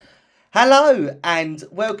Hello and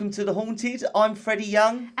welcome to The Haunted. I'm Freddie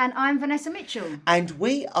Young. And I'm Vanessa Mitchell. And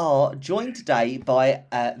we are joined today by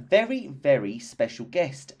a very, very special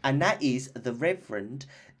guest, and that is the Reverend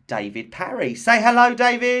David Parry. Say hello,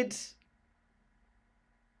 David.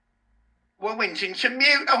 Well, went into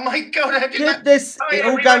mute. Oh my God! How did Goodness, that... it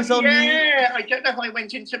all goes on mute. Yeah, I don't know how I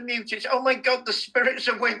went into mute. It's, oh my God, the spirits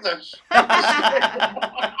are with us.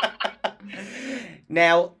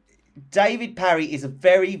 Now, David Parry is a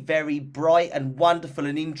very, very bright and wonderful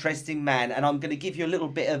and interesting man, and I'm going to give you a little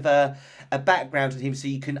bit of a background on him so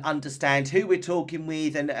you can understand who we're talking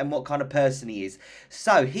with and what kind of person he is.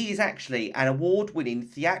 So, he is actually an award-winning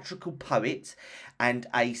theatrical poet and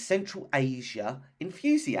a Central Asia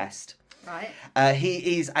enthusiast. Right.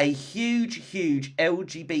 He is a huge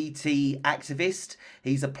LGBT activist.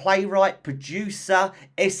 He's a playwright, producer,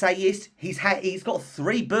 essayist. He's got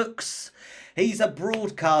 3 books. He's a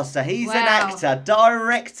broadcaster. He's an actor,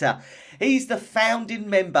 director. He's the founding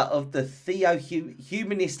member of the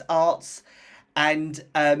Humanist Arts, and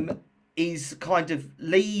is kind of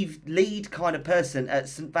lead kind of person at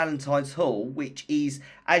St Valentine's Hall, which is,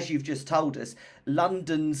 as you've just told us,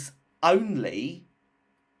 London's only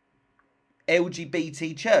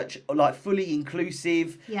LGBT church, like fully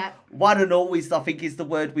inclusive. Yeah. One and always, I think, is the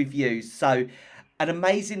word we've used. So, an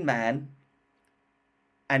amazing man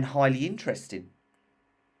and highly interesting.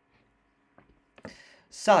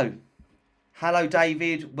 So, hello,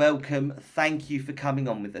 David. Welcome. Thank you for coming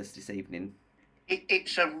on with us this evening.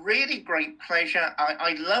 It's a really great pleasure.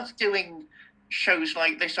 I love doing shows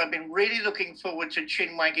like this. I've been really looking forward to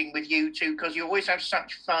chin wagging with you two because you always have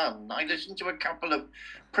such fun. I listened to a couple of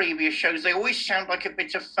previous shows. They always sound like a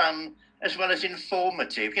bit of fun as well as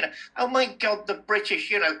informative. You know, oh my God, the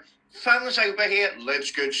British, fun's over here,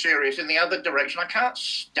 let's get serious in the other direction. I can't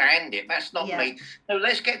stand it. That's not me. No,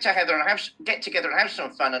 let's get together and have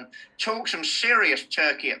some fun and talk some serious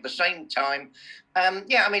turkey at the same time. In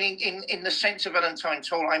the sense of Valentine's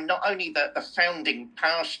Hall, I'm not only the founding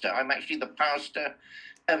pastor, I'm actually the pastor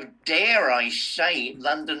of, dare I say,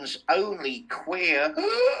 London's only queer.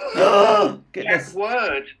 Goodness. That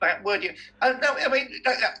word.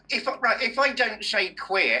 If I don't say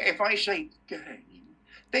queer, if I say gay,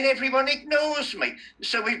 then everyone ignores me.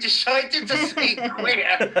 So we've decided to say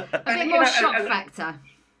queer. A bit more shock factor.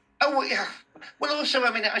 Oh, yeah. Well, also,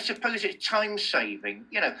 I suppose it's time saving,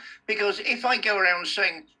 because if I go around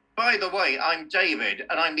saying, by the way, I'm David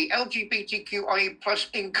and I'm the LGBTQI plus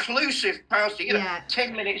inclusive pastor,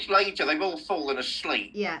 10 minutes later, they've all fallen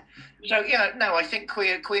asleep. Yeah. So, I think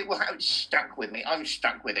queer, well, it's stuck with me. I'm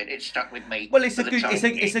stuck with it. It's stuck with me. Well, it's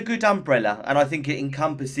a good umbrella, and I think it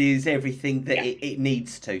encompasses everything that it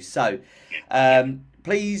needs to. So,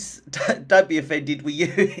 please don't be offended with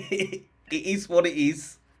you. It is what it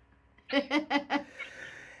is.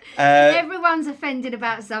 Everyone's offended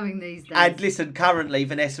about something these days. And listen, currently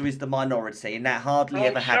Vanessa is the minority, and that hardly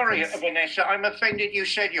ever happens. Sorry, Vanessa, I'm offended. You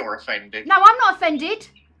said you're offended. No, I'm not offended.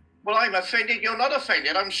 Well, I'm offended. You're not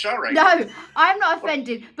offended. I'm sorry. No, I'm not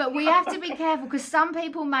offended. But we have to be careful because some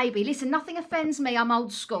people may be. Listen, nothing offends me. I'm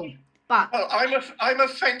old school. But I'm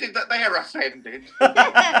offended that they're offended.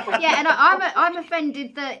 Yeah, and I'm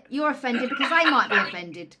offended that you're offended because they might be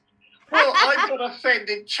offended. Well, I've got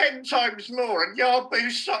offended 10 times more, and Yahoo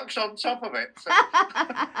sucks on top of it. So.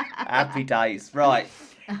 Happy days. Right.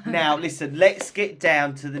 Now, listen, let's get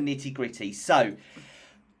down to the nitty-gritty. So,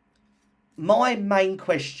 my main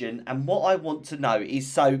question and what I want to know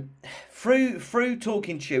is, so, through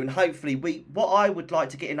talking to you, and hopefully what I would like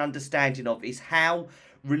to get an understanding of is how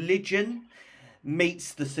religion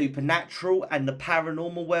meets the supernatural and the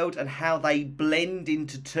paranormal world and how they blend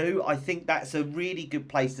into two. I think that's a really good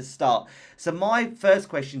place to start. So my first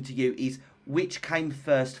question to you is, which came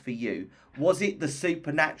first for you? Was it the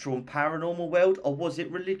supernatural and paranormal world, or was it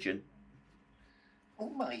religion? Oh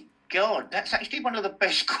my God, that's actually one of the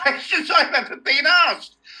best questions I've ever been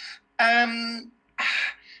asked.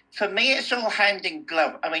 For me, it's all hand in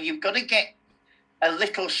glove. You've got to get a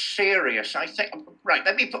little serious. I think, right,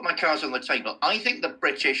 let me put my cards on the table. I think the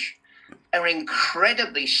British are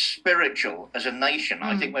incredibly spiritual as a nation.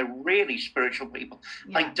 I think we're really spiritual people.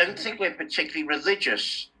 Yeah. I don't think we're particularly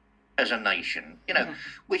religious as a nation,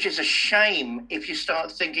 which is a shame if you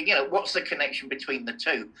start thinking, what's the connection between the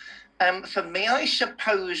two? For me, I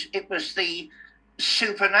suppose it was the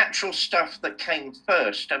supernatural stuff that came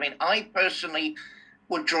first. I personally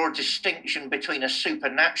would draw a distinction between a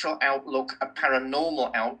supernatural outlook, a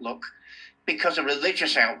paranormal outlook, because a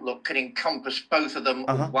religious outlook can encompass both of them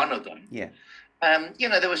or one of them. Yeah.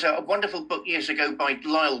 There was a wonderful book years ago by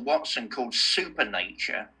Lyle Watson called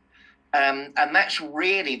Supernature, And that's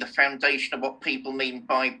really the foundation of what people mean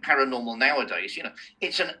by paranormal nowadays.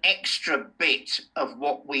 It's an extra bit of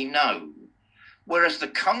what we know, whereas the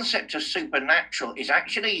concept of supernatural is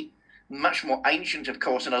actually much more ancient, of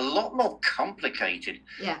course, and a lot more complicated.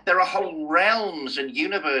 Yeah. There are whole realms and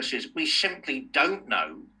universes we simply don't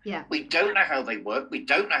know. Yeah. We don't know how they work. We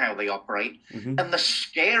don't know how they operate. Mm-hmm. And the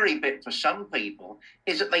scary bit for some people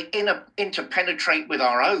is that they interpenetrate with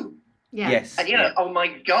our own. Yeah. Yes. And oh my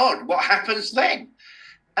God, what happens then?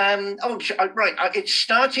 Right. It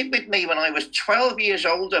started with me when I was 12 years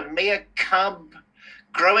old, a mere cub,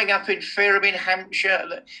 growing up in Fairham,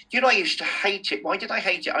 Hampshire. I used to hate it. Why did I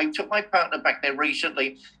hate it? I took my partner back there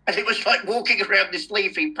recently, and it was like walking around this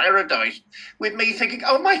leafy paradise with me thinking,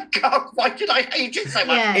 oh my God, why did I hate it so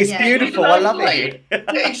much? Yeah, It's beautiful. I love it.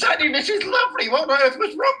 Exactly. This is lovely. What on earth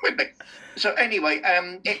was wrong with me? So anyway,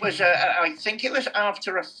 it was, I think it was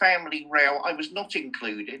after a family row. I was not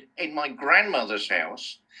included in my grandmother's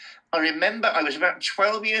house. I remember I was about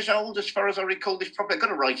 12 years old, as far as I recall this properly. I've got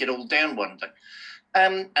to write it all down one day.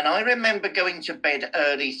 And I remember going to bed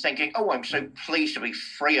early thinking, oh, I'm so pleased to be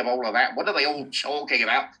free of all of that. What are they all talking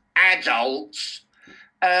about? Adults.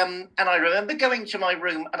 And I remember going to my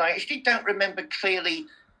room, and I actually don't remember clearly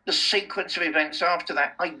the sequence of events after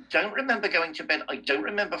that. I don't remember going to bed. I don't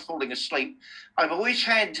remember falling asleep. I've always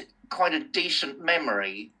had quite a decent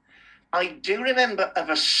memory. I do remember of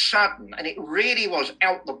a sudden, and it really was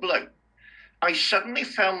out the blue, I suddenly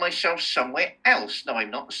found myself somewhere else. Now, I'm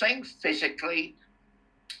not saying physically,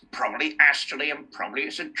 probably astrally, and probably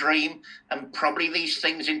it's a dream, and probably these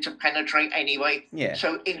things interpenetrate anyway. Yeah.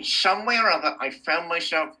 So in some way or other, I found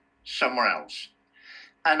myself somewhere else.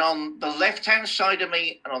 And on the left-hand side of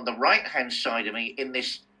me and on the right-hand side of me, in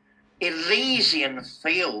this Elysian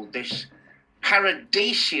field, this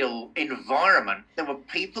paradisial environment, there were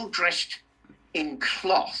people dressed in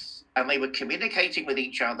cloth, and they were communicating with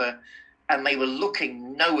each other, and they were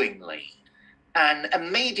looking knowingly. And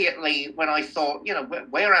immediately when I thought,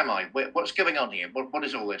 where am I? What's going on here? What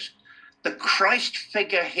is all this? The Christ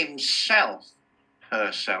figure himself,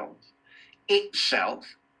 herself, itself,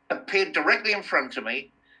 appeared directly in front of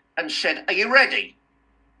me and said, are you ready?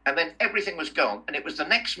 And then everything was gone. And it was the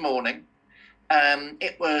next morning.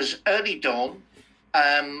 It was early dawn.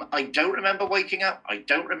 I don't remember waking up. I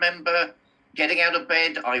don't remember getting out of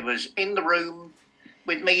bed. I was in the room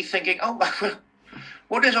with me thinking,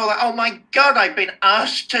 what is all that? Oh my God, I've been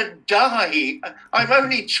asked to die. I'm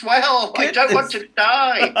only 12. Goodness. I don't want to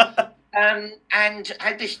die. And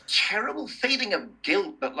had this terrible feeling of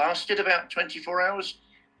guilt that lasted about 24 hours,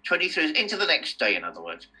 23 into the next day, in other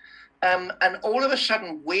words. And all of a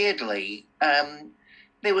sudden, weirdly,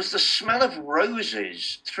 there was the smell of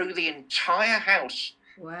roses through the entire house.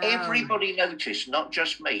 Wow. Everybody noticed, not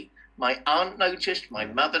just me. My aunt noticed, my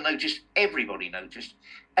mother noticed, everybody noticed.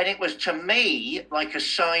 And it was to me like a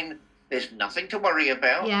sign, there's nothing to worry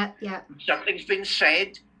about. Yeah. Something's been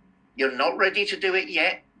said. You're not ready to do it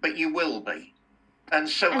yet, but you will be. And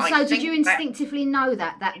so did you instinctively know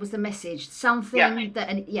that was the message? Something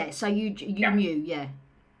so you knew, yeah.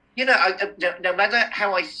 No matter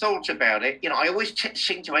how I thought about it, I always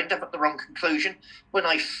seem to end up at the wrong conclusion. When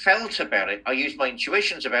I felt about it, I used my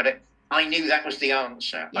intuitions about it. I knew that was the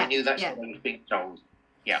answer. I knew that's what I was being told.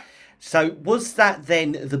 Yeah. So was that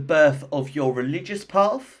then the birth of your religious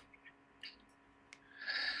path?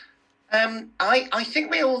 I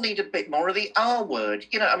think we all need a bit more of the R word.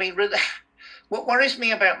 What worries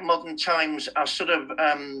me about modern times are sort of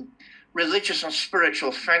religious and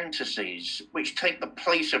spiritual fantasies which take the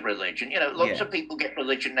place of religion. Lots of people get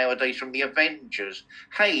religion nowadays from the Avengers.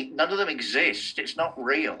 Hey, none of them exist. It's not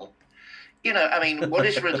real. What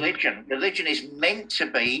is religion? Religion is meant to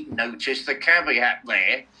be, notice the caveat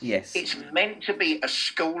there. Yes. It's meant to be a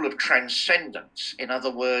school of transcendence. In other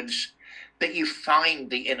words, that you find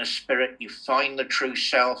the inner spirit, you find the true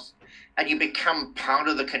self, and you become part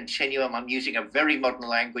of the continuum. I'm using a very modern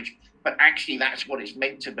language, but actually that's what it's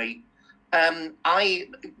meant to be. I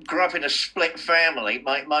grew up in a split family.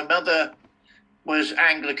 My mother was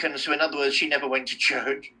Anglican, so in other words, she never went to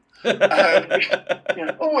church.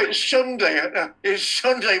 It's Sunday. It's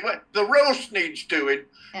Sunday. The roast needs doing.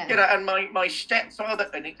 Yeah. And my stepfather,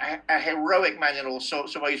 a heroic man in all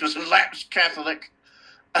sorts of ways, was a lapsed Catholic.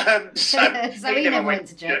 So he never went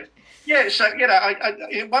to church. Yeah, so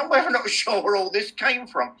in one way, I'm not sure where all this came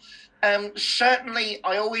from. Certainly,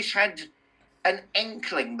 I always had an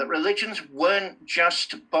inkling that religions weren't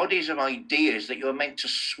just bodies of ideas that you were meant to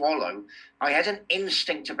swallow. I had an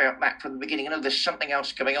instinct about that from the beginning. There's something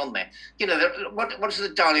else going on there. What does the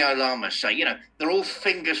Dalai Lama say? They're all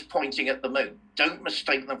fingers pointing at the moon. Don't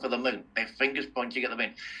mistake them for the moon. They're fingers pointing at the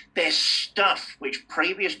moon. There's stuff which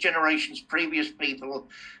previous generations, previous people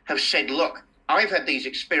have said, look, I've had these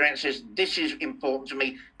experiences. This is important to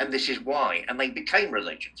me, and this is why. And they became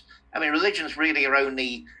religions. I mean, religions really are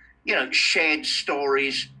only shared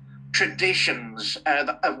stories, traditions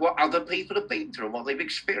of what other people have been through and what they've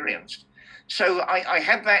experienced. So I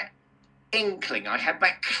had that inkling, I had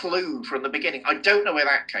that clue from the beginning. I don't know where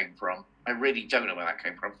that came from. I really don't know where that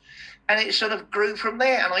came from. And it sort of grew from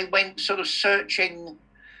there. And I went sort of searching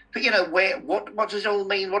for, what does it all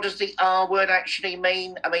mean? What does the R word actually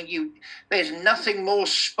mean? I mean, there's nothing more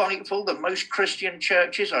spiteful than most Christian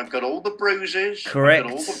churches. I've got all the bruises. Correct.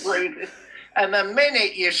 I've got all the bruises. And the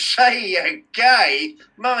minute you say you're gay,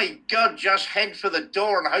 my God, just head for the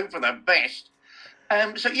door and hope for the best.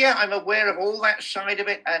 So, yeah, I'm aware of all that side of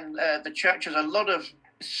it. And the church has a lot of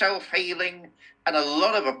self-healing and a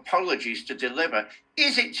lot of apologies to deliver.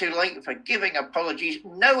 Is it too late for giving apologies?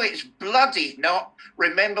 No, it's bloody not.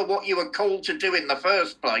 Remember what you were called to do in the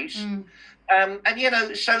first place.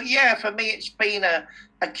 So, yeah, for me, it's been a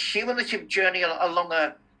cumulative journey along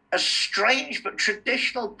a strange but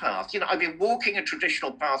traditional path. I've been walking a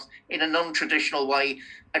traditional path in a non-traditional way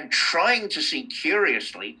and trying to see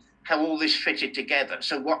curiously how all this fitted together.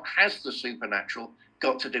 So what has the supernatural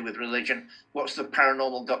got to do with religion? What's the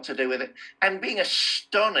paranormal got to do with it? And being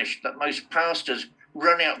astonished that most pastors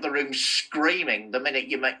run out the room screaming the minute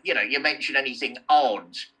you mention anything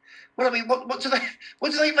odd. Well, I mean, what do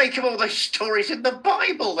they make of all those stories in the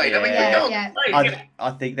Bible then?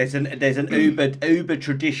 I think there's an uber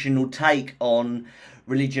traditional take on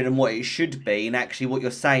religion and what it should be, and actually what you're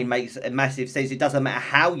saying makes a massive sense. It doesn't matter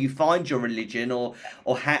how you find your religion or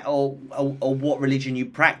what religion you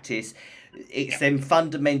practice. It's them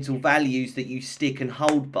fundamental values that you stick and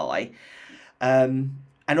hold by, and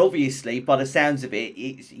obviously, by the sounds of it,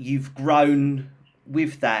 you've grown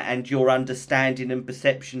with that, and your understanding and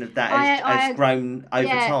perception of that has grown over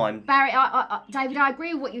time. Barry, David, I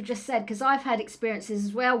agree with what you just said, because I've had experiences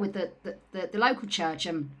as well with the local church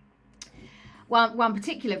and one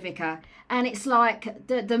particular vicar, and it's like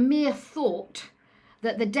the mere thought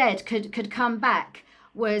that the dead could come back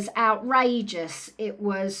was outrageous. It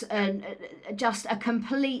was just a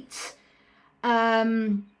complete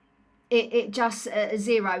It just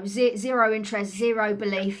zero interest, zero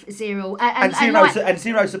belief, zero and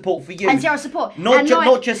zero support for you, and zero support.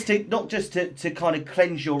 Not just to kind of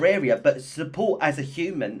cleanse your area, but support as a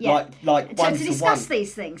human, like one to discuss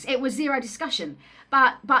these things. It was zero discussion.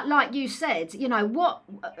 But like you said, what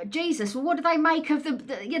Jesus? Well, what do they make of the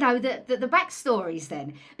backstories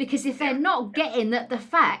then? Because if they're not getting the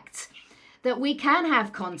fact that we can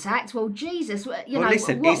have contact, well, Jesus,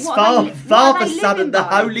 listen, it's Father, Son, and the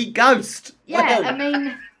Holy Ghost. Yeah, I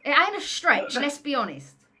mean, it ain't a stretch. Let's be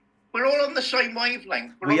honest. We're all on the same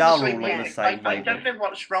wavelength. We are all on the same wavelength. I don't know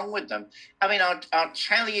what's wrong with them. I mean, I'll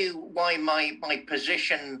tell you why my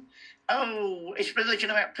position. Oh, is religion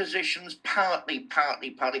about positions? Partly.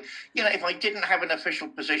 If I didn't have an official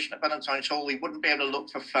position at Valentine's Hall, we wouldn't be able to look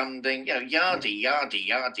for funding. Yada.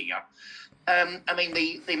 I mean,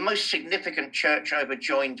 the most significant church I ever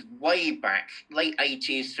joined way back, late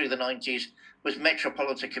 80s through the 90s, was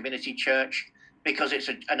Metropolitan Community Church, because it's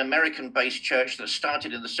an American-based church that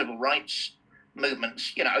started in the civil rights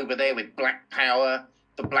movements, over there with Black Power,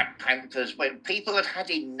 the Black Panthers, where people had had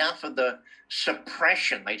enough of the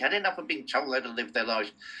suppression. They'd had enough of being told how to live their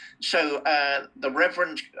lives. So the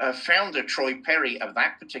Reverend founder, Troy Parry, of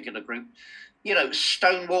that particular group,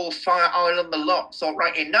 Stonewall, Fire Island, the lot, thought,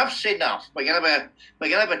 right, enough's enough. We're gonna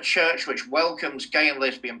have a church which welcomes gay and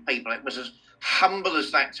lesbian people. It was as humble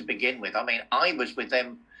as that to begin with. I mean, I was with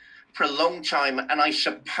them for a long time, and I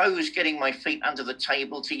suppose getting my feet under the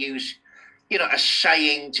table, to use, a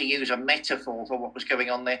saying, to use a metaphor for what was going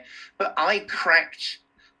on there. But I cracked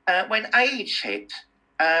when AIDS hit.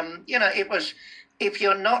 It was, if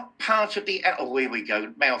you're not part of the, oh, here we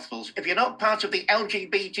go, mouthfuls. If you're not part of the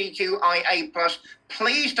LGBTQIA+,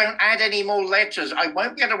 please don't add any more letters. I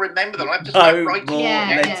won't be able to remember them. I have to start writing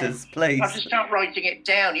letters, please. I have to start writing it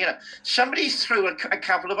down. Somebody threw a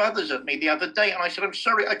couple of others at me the other day, and I said, I'm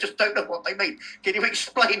sorry, I just don't know what they mean. Can you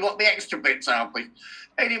explain what the extra bits are, please?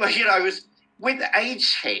 Anyway, I was, when the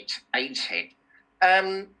AIDS hit,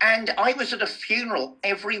 and I was at a funeral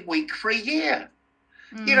every week for a year.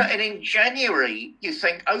 And in January, you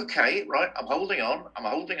think, okay, right, I'm holding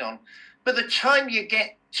on. By the time you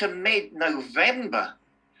get to mid-November,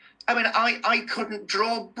 I mean, I couldn't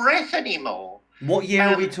draw breath anymore. What year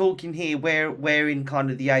are we talking here? Where in kind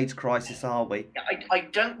of the AIDS crisis are we? I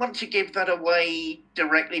don't want to give that away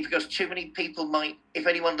directly because too many people might, if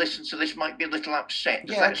anyone listens to this, might be a little upset.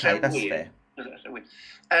 Does that sound that's weird? fair. Does that sound weird?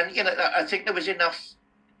 And I think there was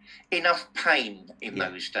enough pain in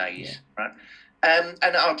those days, right?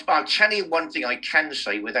 And I'll tell you one thing I can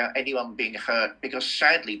say without anyone being hurt, because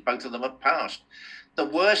sadly both of them have passed. The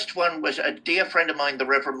worst one was a dear friend of mine, the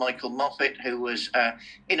Reverend Michael Moffat, who was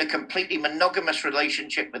in a completely monogamous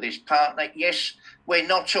relationship with his partner. Yes, we're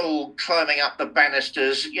not all climbing up the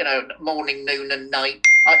banisters, morning, noon, and night.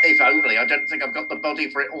 If only. I don't think I've got the body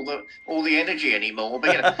for it, all the energy anymore.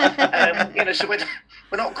 But so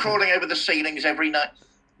we're not crawling over the ceilings every night.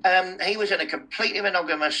 He was in a completely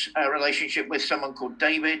monogamous relationship with someone called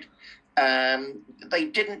David. They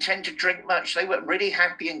didn't tend to drink much. They were really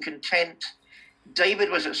happy and content. David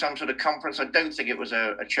was at some sort of conference. I don't think it was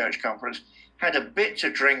a church conference. Had a bit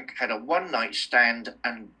to drink, had a one-night stand,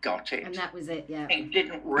 and got it. And that was it, yeah. He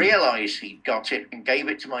didn't realise he'd got it and gave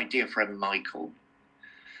it to my dear friend Michael.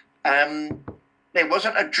 There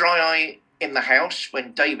wasn't a dry eye in the house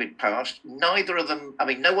when David passed. Neither of them, I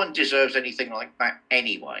mean, no one deserves anything like that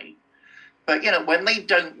anyway. But, when they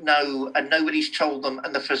don't know and nobody's told them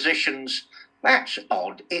and the physicians, that's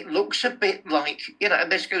odd. It looks a bit like,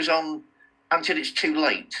 and this goes on until it's too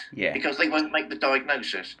late, because they won't make the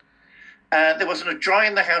diagnosis. There wasn't a dry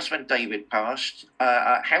in the house when David passed.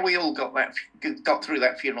 How we all got through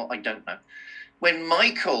that funeral, I don't know. When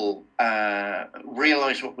Michael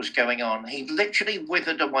realised what was going on, he literally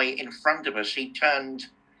withered away in front of us. He turned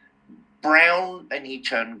brown, and he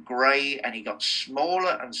turned grey, and he got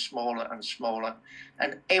smaller and smaller and smaller,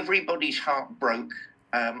 and everybody's heart broke.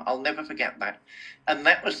 I'll never forget that. And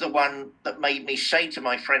that was the one that made me say to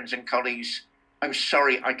my friends and colleagues, I'm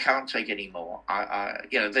sorry, I can't take any more.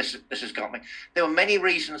 This has got me. There were many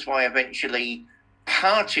reasons why I eventually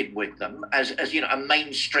parted with them as a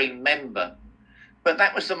mainstream member. But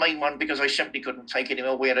that was the main one, because I simply couldn't take it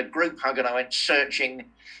anymore. We had a group hug and I went searching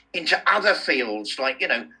into other fields like,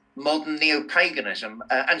 modern neo-paganism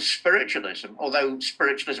and spiritualism, although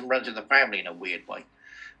spiritualism runs in the family in a weird way.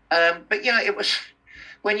 But, it was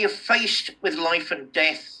when you're faced with life and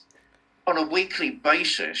death on a weekly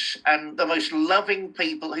basis, and the most loving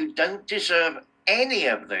people who don't deserve any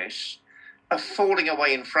of this are falling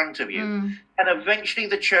away in front of you. And eventually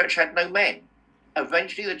the church had no men. I'm going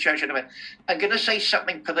to say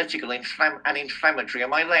something political and inflammatory.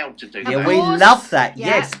 Am I allowed to do that? Yeah, we love that. Yeah.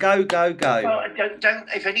 Yes, go. Well, don't.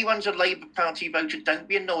 If anyone's a Labour Party voter, don't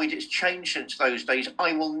be annoyed. It's changed since those days.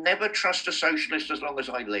 I will never trust a socialist as long as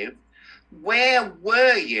I live. Where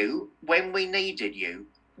were you when we needed you?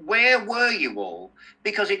 Where were you all?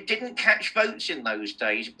 Because it didn't catch votes in those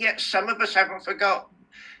days. Yet some of us haven't forgotten.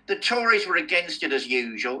 The Tories were against it as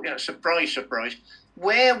usual. Surprise, surprise.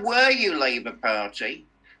 Where were you, Labour Party?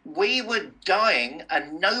 We were dying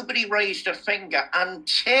and nobody raised a finger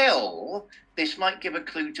until, this might give a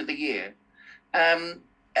clue to the year,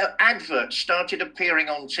 adverts started appearing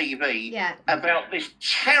on TV about this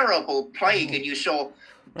terrible plague, and you saw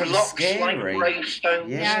blocks like gravestones.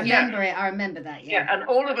 Yeah, I remember that. Yeah, and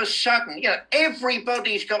all of a sudden,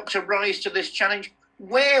 everybody's got to rise to this challenge.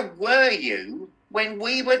 Where were you when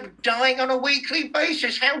we were dying on a weekly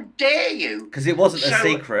basis? How dare you? Because it wasn't a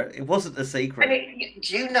secret. It wasn't a secret. And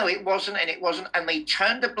it wasn't, and it wasn't. And they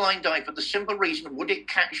turned a blind eye for the simple reason, would it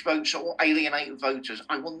catch votes or alienate voters?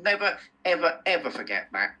 I will never, ever, ever forget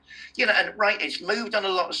that. And it's moved on a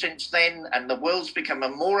lot since then, and the world's become a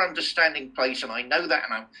more understanding place, and I know that,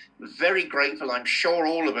 and I'm very grateful. I'm sure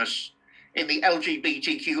all of us in the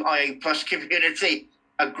LGBTQIA+ community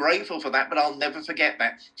are grateful for that, but I'll never forget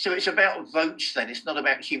that. So it's about votes then, it's not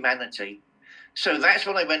about humanity. So that's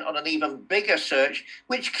when I went on an even bigger search,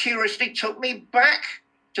 which curiously took me back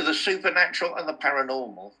to the supernatural and the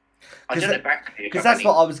paranormal. I did it back here. Because that's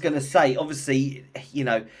what I was going to say. Obviously,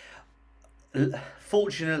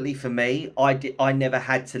 fortunately for me, I never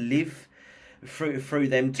had to live through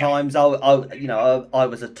them times. I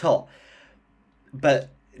was a tot. But,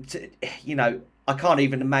 I can't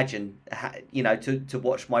even imagine, to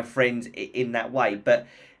watch my friends in that way. But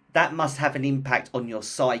that must have an impact on your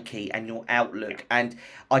psyche and your outlook. And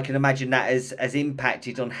I can imagine that has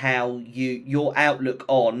impacted on how your outlook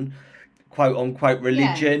on quote unquote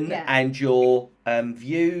religion and your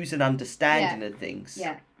views and understanding of things.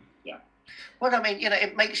 Yeah. Well, I mean,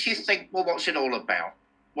 it makes you think, well, what's it all about?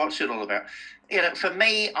 For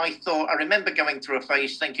me, I remember going through a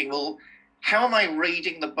phase thinking, well, how am I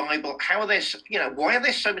reading the Bible? Why are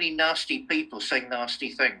there so many nasty people saying nasty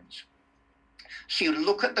things? So you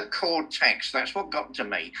look at the core text. That's what got to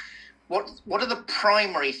me. What are the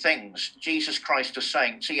primary things Jesus Christ is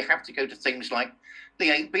saying? So you have to go to things like the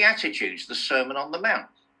 8 Beatitudes, the Sermon on the Mount.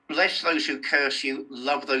 Bless those who curse you,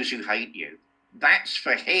 love those who hate you. That's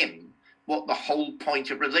for him what the whole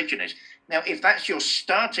point of religion is. Now, if that's your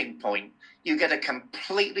starting point, you get a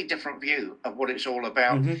completely different view of what it's all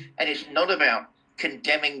about. And it's not about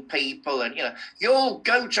condemning people and, you'll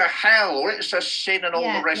go to hell or it's a sin and all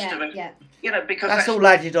the rest of it. Yeah. Because that's all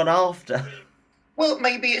added on after. Well,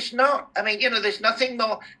 maybe it's not. I mean, there's nothing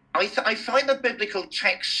more. I find the biblical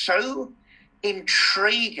text so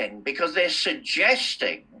intriguing because they're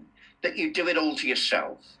suggesting that you do it all to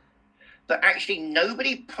yourself, that actually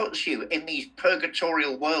nobody puts you in these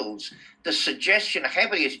purgatorial worlds. The suggestion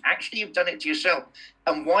heavily is actually you've done it to yourself.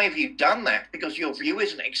 And why have you done that? Because your view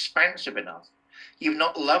isn't expansive enough. You've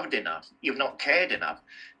not loved enough. You've not cared enough.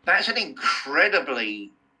 That's an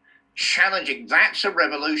incredibly challenging. That's a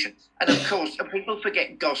revolution. And of course, people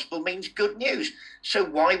forget gospel means good news. So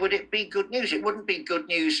why would it be good news? It wouldn't be good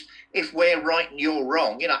news if we're right and you're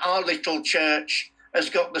wrong. Our little church has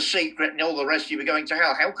got the secret and all the rest of you are going to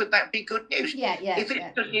hell. How could that be good news? If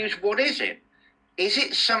it's good news, what is it? Is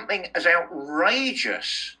it something as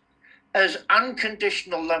outrageous as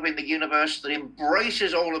unconditional love in the universe that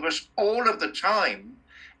embraces all of us all of the time,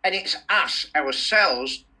 and it's us,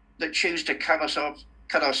 ourselves, that choose to cut ourselves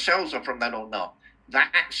off from that or not?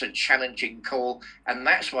 That's a challenging call, and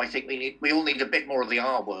that's why I think we all need a bit more of the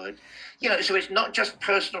R word. So it's not just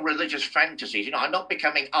personal religious fantasies. I'm not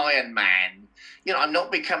becoming Iron Man. I'm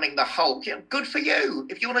not becoming the Hulk. Good for you.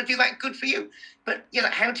 If you want to do that, good for you. But,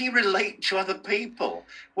 how do you relate to other people?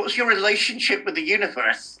 What's your relationship with the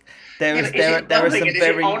universe? There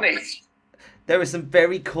are some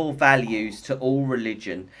very core values to all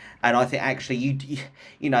religion, and I think actually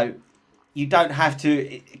you don't have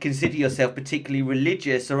to consider yourself particularly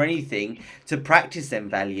religious or anything to practice them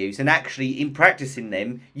values. And actually, in practicing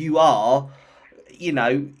them, you are,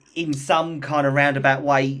 in some kind of roundabout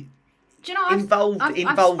way, involved I've in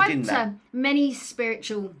spoken that. To many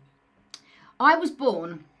spiritual. I was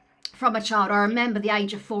born from a child. I remember the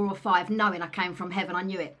age of 4 or 5, knowing I came from heaven. I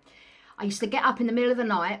knew it. I used to get up in the middle of the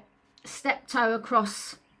night, step toe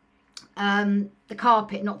across the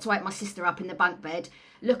carpet, not to wake my sister up in the bunk bed,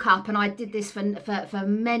 look up, and I did this for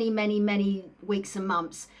many, many, many weeks and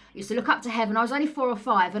months. I used to look up to heaven. I was only 4 or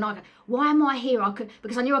 5, and I go, why am I here?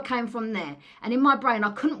 Because I knew I came from there. And in my brain,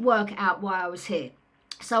 I couldn't work out why I was here.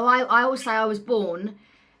 So I always say I was born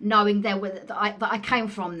knowing that I came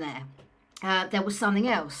from there. There was something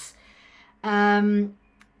else. And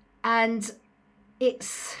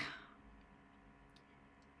it's...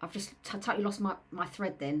 I've just totally lost my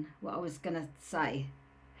thread then, what I was going to say.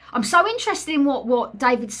 I'm so interested in what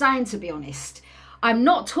David's saying, to be honest. I'm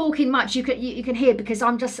not talking much, you can hear, because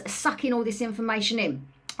I'm just sucking all this information in.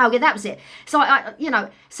 Oh yeah, that was it. So I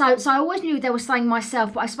always knew there was something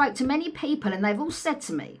myself, but I spoke to many people and they've all said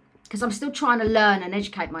to me, because I'm still trying to learn and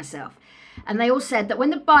educate myself, and they all said that when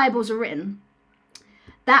the Bibles are written,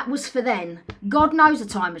 that was for then. God knows the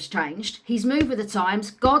time has changed. He's moved with the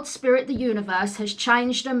times. God's spirit, the universe, has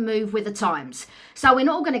changed and moved with the times. So we're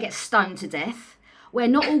not all going to get stoned to death. We're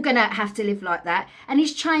not all going to have to live like that. And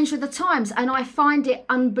he's changed with the times. And I find it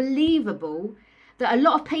unbelievable that a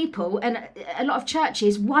lot of people and a lot of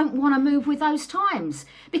churches won't want to move with those times.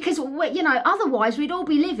 Because, otherwise we'd all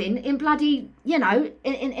be living in bloody,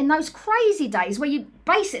 in those crazy days where you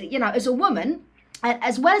basically, as a woman,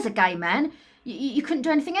 as well as a gay man, you couldn't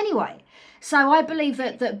do anything anyway. So I believe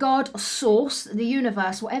that God, source, the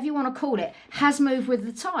universe, whatever you want to call it, has moved with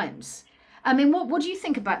the times. I mean, what do you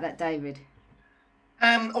think about that, David?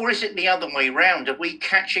 Or is it the other way round? Are we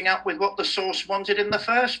catching up with what the source wanted in the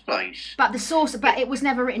first place? But it was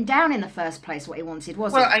never written down in the first place what he wanted,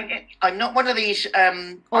 was it? Well, I'm not one of these.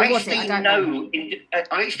 I actually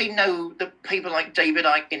know that people like David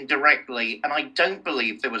Icke indirectly, and I don't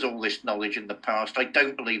believe there was all this knowledge in the past. I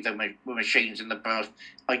don't believe there were machines in the past.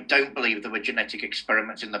 I don't believe there were genetic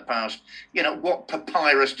experiments in the past. What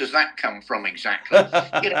papyrus does that come from exactly?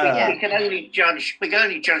 We can only judge. We can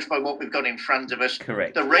only judge by what we've got in front of us.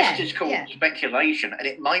 Correct. The rest is called speculation, and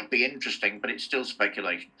it might be interesting, but it's still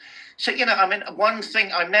speculation. So, one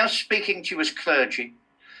thing, I'm now speaking to you as clergy.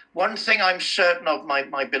 One thing I'm certain of,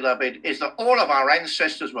 my beloved, is that all of our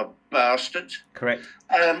ancestors were bastards. Correct.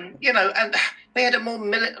 And they had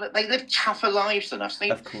they lived tougher lives than us.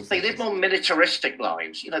 They lived more militaristic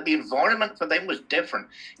lives. The environment for them was different.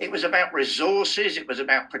 It was about resources. It was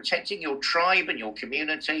about protecting your tribe and your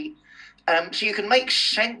community. So you can make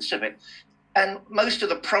sense of it. And most of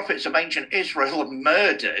the prophets of ancient Israel were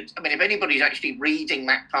murdered. I mean, if anybody's actually reading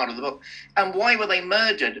that part of the book, and why were they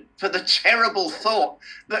murdered? For the terrible thought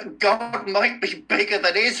that God might be bigger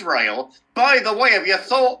than Israel. By the way, have you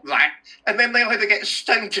thought that? And then they either get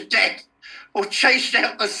stoned to death or chased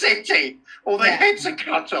out the city or their heads are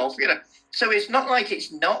cut off, So it's not like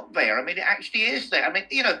it's not there. I mean, it actually is there. I mean,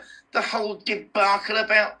 the whole debacle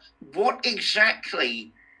about what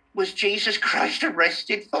exactly was Jesus Christ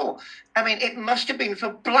arrested for? I mean, it must have been for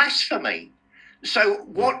blasphemy. So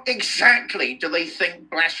what exactly do they think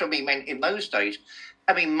blasphemy meant in those days?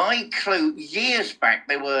 I mean, my clue, years back,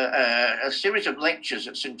 there were a series of lectures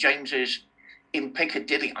at St. James's in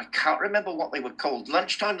Piccadilly. I can't remember what they were called.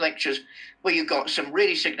 Lunchtime lectures where you got some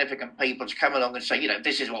really significant people to come along and say,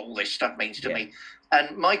 this is what all this stuff means to me.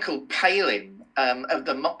 And Michael Palin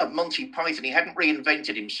of Monty Python, he hadn't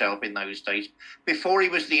reinvented himself in those days. Before he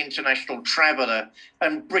was the international traveller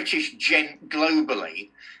and British gent globally,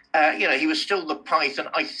 he was still the Python.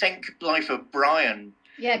 I think Life of Brian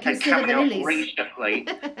had come out recently.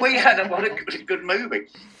 What a good movie.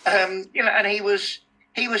 And he was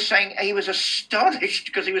saying he was astonished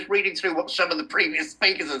because he was reading through what some of the previous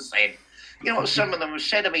speakers had said. What some of them have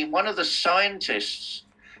said. I mean, one of the scientists,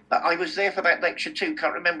 I was there for that lecture too,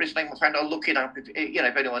 can't remember his name offhand, I'll look it up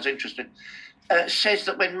if anyone's interested, says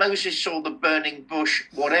that when Moses saw the burning bush,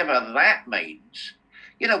 whatever that means,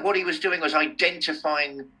 what he was doing was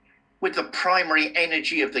identifying with the primary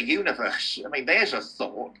energy of the universe. I mean, there's a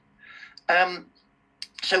thought.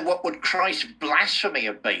 So what would Christ's blasphemy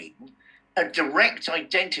have been? A direct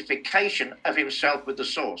identification of himself with the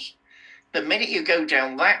source. The minute you go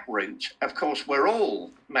down that route, of course, we're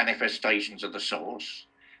all manifestations of the source.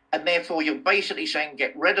 And therefore, you're basically saying,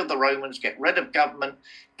 get rid of the Romans, get rid of government,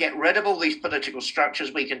 get rid of all these political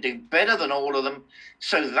structures. We can do better than all of them.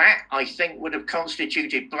 So that, I think, would have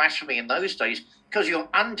constituted blasphemy in those days because you're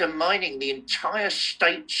undermining the entire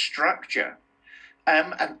state structure.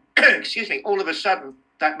 And excuse me, all of a sudden,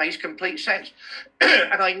 that makes complete sense.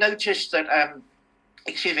 And I noticed that,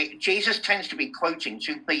 Jesus tends to be quoting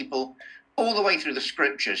to people all the way through the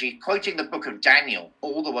scriptures. He's quoting the book of Daniel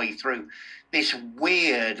all the way through, this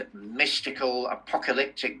weird, mystical,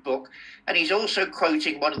 apocalyptic book. And he's also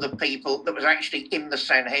quoting one of the people that was actually in the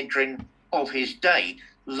Sanhedrin of his day,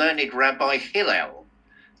 learned Rabbi Hillel,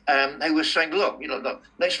 who was saying, look,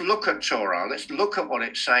 let's look at Torah. Let's look at what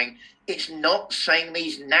it's saying. It's not saying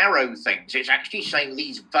these narrow things. It's actually saying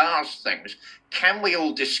these vast things. Can we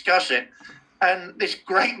all discuss it? And this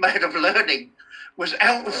great man of learning was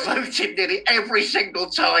outvoted nearly every single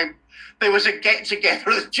time there was a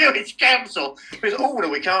get-together of the Jewish Council. Because, no,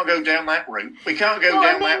 we can't go down that route. We can't go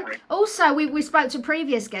down that route. Also, we spoke to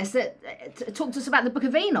previous guests that talked to us about the Book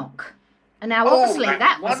of Enoch. And now, obviously,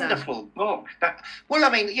 that was a wonderful book.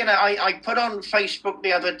 I put on Facebook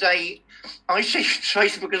the other day, I see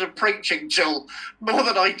Facebook as a preaching tool more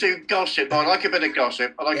than I do gossip. I like a bit of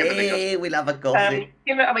gossip. We love a gossip.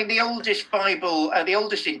 The oldest Bible, the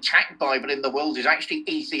oldest intact Bible in the world is actually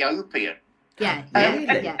Ethiopian. Yeah.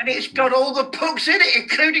 And it's got all the books in it,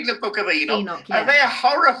 including the Book of Enoch. And they're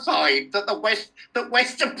horrified that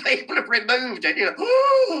Western people have removed it.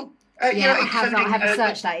 I haven't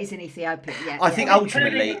searched that. It's in Ethiopia. Yeah, I think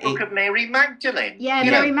ultimately the book of Mary Magdalene. Yeah,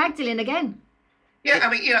 Mary Magdalene again.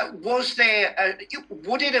 Yeah, was there?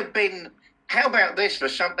 Would it have been? How about this for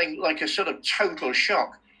something like a sort of total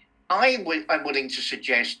shock? I'm willing to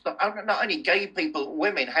suggest that not only gay people,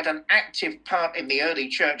 women had an active part in the early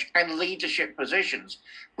church and leadership positions,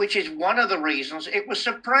 which is one of the reasons it was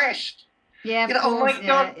suppressed. Yeah, oh my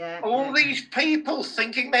God, these people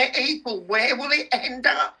thinking they're equal, where will it end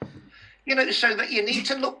up? So that you need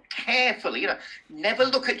to look carefully, never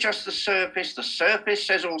look at just the surface. The surface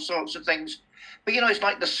says all sorts of things. But, it's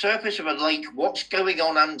like the surface of a lake, what's going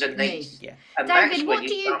on underneath? Yeah. And David, what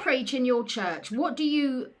do you preach in your church?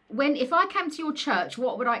 If I came to your church,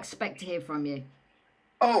 what would I expect to hear from you?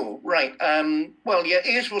 Oh, right. Your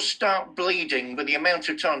ears will start bleeding with the amount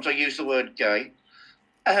of times I use the word gay.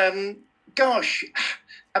 Part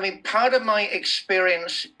of my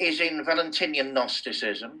experience is in Valentinian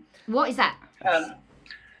Gnosticism. What is that?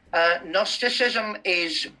 Gnosticism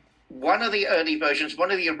is one of the early versions,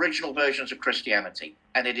 one of the original versions of Christianity.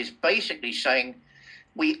 And it is basically saying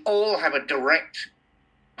we all have a direct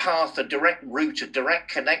path, a direct route, a direct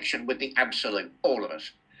connection with the absolute, all of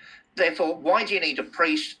us. Therefore, why do you need a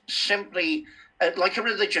priest? Simply like a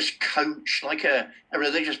religious coach, like a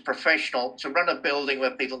religious professional to run a building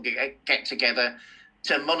where people get together,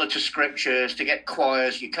 to monitor scriptures, to get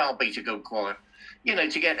choirs. You can't beat a good choir.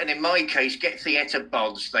 to get, and in my case, get theatre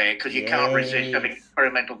bods there, because you can't resist an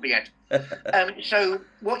experimental theatre. So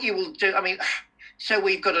what you will do, so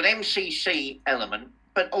we've got an MCC element,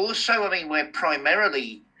 but also, we're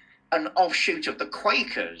primarily an offshoot of the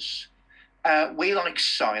Quakers. We like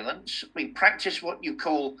silence. We practice what you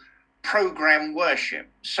call program worship.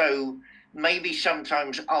 So maybe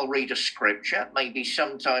sometimes I'll read a scripture. Maybe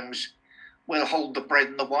sometimes we'll hold the bread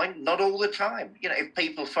and the wine. Not all the time. If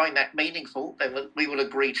people find that meaningful, then we will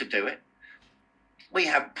agree to do it. We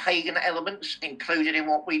have pagan elements included in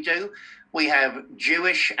what we do. We have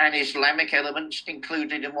Jewish and Islamic elements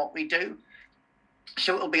included in what we do.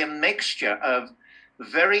 So it'll be a mixture of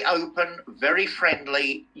very open, very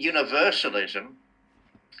friendly universalism.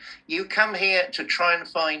 You come here to try and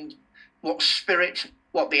find what spirit,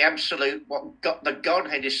 what the absolute, what God, the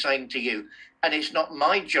Godhead is saying to you. And it's not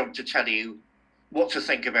my job to tell you what to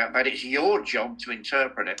think about that. It's your job to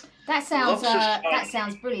interpret it. That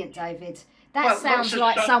sounds brilliant, David. That sounds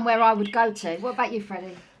like somewhere I would go to. What about you,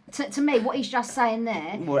 Freddie? To me, what he's just saying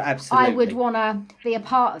there, well, absolutely, I would want to be a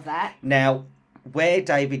part of that. Now, where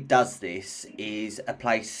David does this is a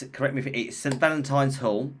place, correct me if it's St Valentine's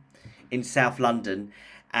Hall in South London.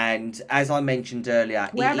 And as I mentioned earlier,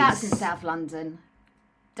 whereabouts in South London?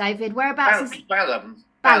 David, whereabouts? Balham.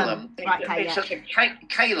 Right, okay, it's at the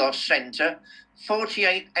Kalos Centre,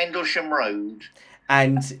 48 Endlesham Road.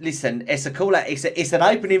 And listen, it's a call out. It's an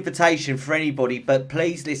open invitation for anybody, but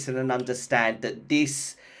please listen and understand that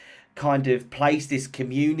this kind of place, this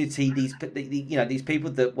community, these people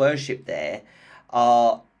that worship there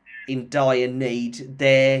are in dire need.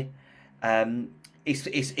 They're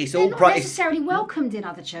it's all not necessarily welcomed in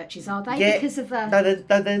other churches, are they? Yeah, because of the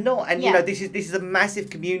no, they're not. And this is a massive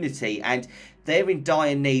community, and they're in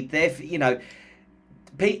dire need. They're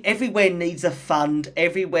everywhere needs a fund.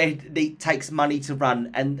 Everywhere takes money to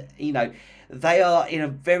run, and they are in a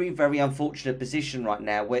very, very unfortunate position right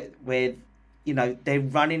now, where they're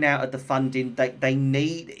running out of the funding. They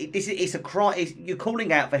need this. It's a cry. You're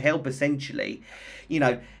calling out for help, essentially.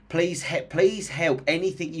 Please help.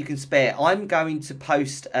 Anything you can spare. I'm going to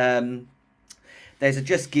post. There's a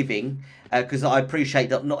Just Giving, because I appreciate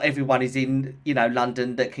that not everyone is in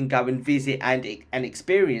London that can go and visit and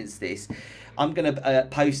experience this. I'm going to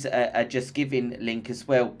post a Just Giving link as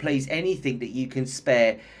well. Please, anything that you can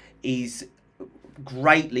spare is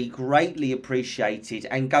greatly appreciated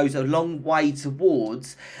and goes a long way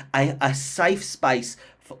towards a safe space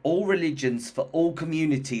for all religions, for all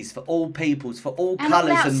communities, for all peoples, for all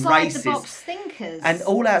colours and races. The box thinkers. And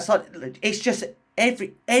all outside. It's just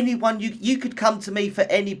anyone you could come to me for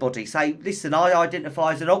anybody. Say, listen, I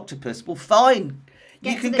identify as an octopus. Well, fine.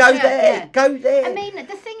 You can go there. Yeah. Go there.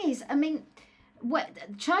 The thing is,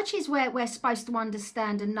 churches where we're supposed to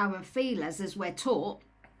understand and know and feel as we're taught,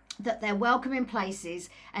 that they're welcoming places,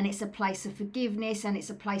 and it's a place of forgiveness, and it's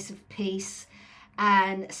a place of peace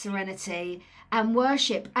and serenity and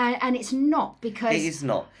worship, and it's not, because it is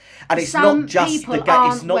not, and it's not just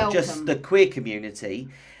just the queer community.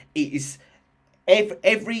 It is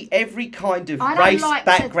every kind of race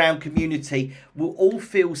background community will all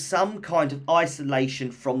feel some kind of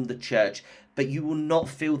isolation from the church, but you will not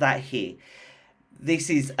feel that here. This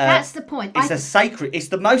is that's the point. It's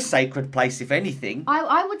the most sacred place, if anything.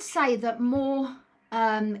 I would say that more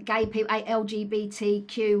gay people,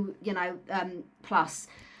 LGBTQ, plus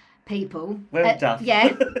people. Well done.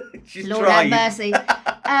 Yeah. She's Lord trying. have mercy.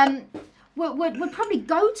 Would probably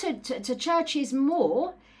go to churches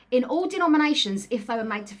more in all denominations if they were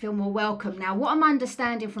made to feel more welcome. Now, what I'm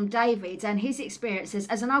understanding from David and his experiences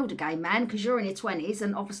as an older gay man, because you're in your 20s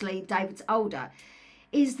and obviously David's older,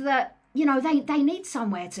 is that they need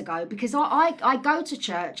somewhere to go, because I go to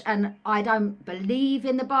church and I don't believe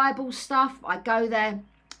in the Bible stuff. I go there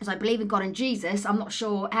because I believe in God and Jesus. I'm not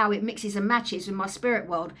sure how it mixes and matches with my spirit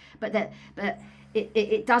world, but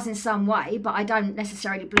it does in some way, but I don't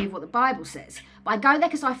necessarily believe what the Bible says. But I go there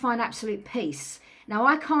because I find absolute peace. Now,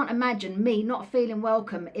 I can't imagine me not feeling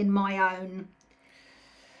welcome in my own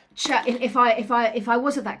church if I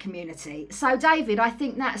was of that community. So, David, I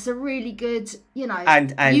think that's a really good,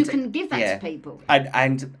 and you can give that to people.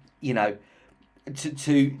 And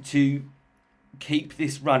to keep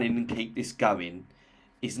this running and keep this going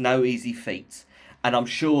is no easy feat. And I'm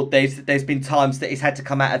sure there's been times that it's had to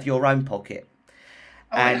come out of your own pocket.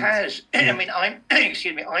 Oh, it has.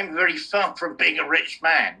 I'm very far from being a rich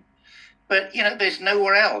man. But, there's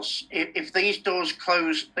nowhere else. If these doors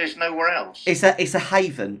close, there's nowhere else. It's a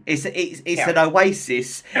haven. It's an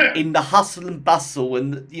oasis in the hustle and bustle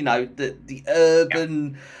and, the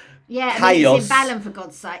urban chaos. It's in Balham, for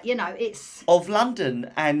God's sake. It's... of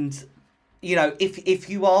London. And you know, if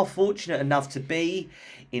you are fortunate enough to be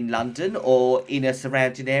in London or in a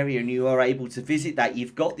surrounding area and you are able to visit that,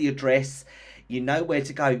 you've got the address, you know where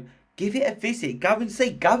to go. Give it a visit. Go and see.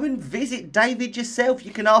 Go and visit David yourself.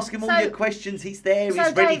 You can ask him all your questions. He's there.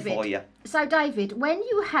 He's ready for you. So, David, when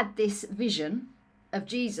you had this vision of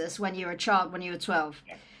Jesus when you were a child, when you were 12,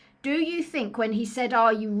 do you think when he said,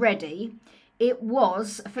 "Are you ready?" it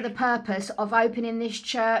was for the purpose of opening this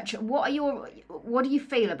church? What do you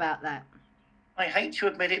feel about that? I hate to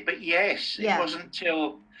admit it, but yes, Yeah. It wasn't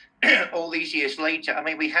until all these years later. I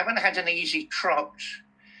mean, we haven't had an easy trot.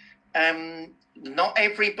 Not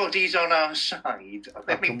everybody's on our side.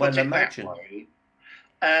 Let me put it that way.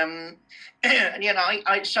 And you know,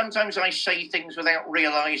 I sometimes I say things without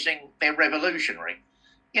realising they're revolutionary.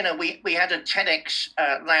 You know, we had a TEDx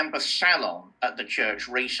Lambeth salon at the church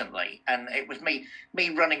recently, and it was me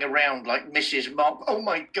running around like Mrs. Mop. Oh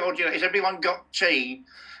my God, you know, has everyone got tea?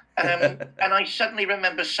 And I suddenly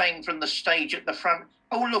remember saying from the stage at the front,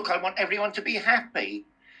 "Oh look, I want everyone to be happy."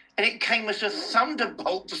 And it came as a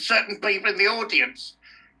thunderbolt to certain people in the audience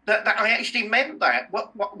that I actually meant that.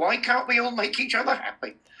 Why can't we all make each other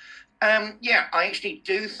happy? Yeah, I actually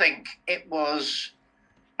do think it was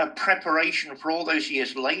a preparation for all those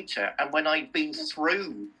years later. And when I'd been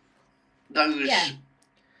through those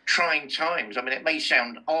trying times, I mean, it may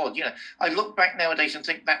sound odd, you know, I look back nowadays and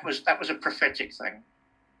think that was a prophetic thing.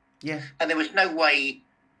 Yeah. And there was no way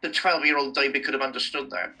the 12-year-old David could have understood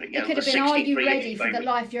that. But, it could have been, are you ready for the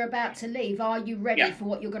life you're about to leave? Are you ready for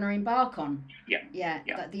what you're going to embark on? Yeah.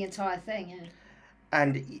 The entire thing, yeah.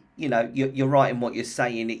 And, you know, you're right in what you're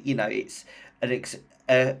saying. You know, it's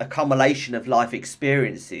a accumulation of life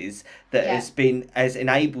experiences that has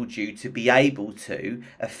enabled you to be able to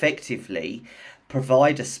effectively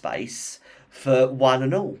provide a space for one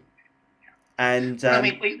and all. And I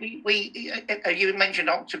mean, you mentioned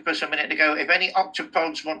octopus a minute ago. If any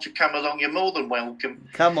octopods want to come along, you're more than welcome.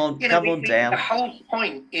 Come on down. The whole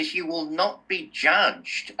point is you will not be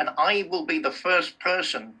judged, and I will be the first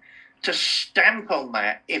person to stamp on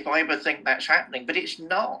that if I ever think that's happening, but it's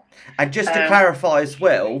not. And just to clarify as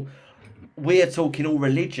well, we are talking all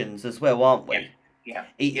religions as well, aren't we? Yeah.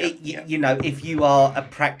 You know, if you are a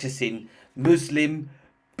practicing Muslim,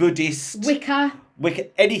 Buddhist, Wicca,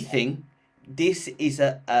 anything, this is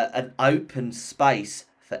an open space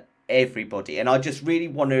for everybody. And I just really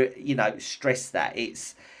want to, you know, stress that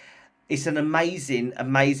it's an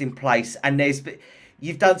amazing place. And there's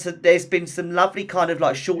been some lovely kind of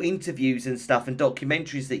like short interviews and stuff and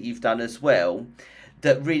documentaries that you've done as well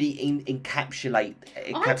that really encapsulate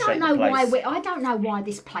I don't know the place. I don't know why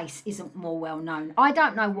this place isn't more well known. I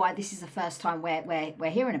don't know why this is the first time we're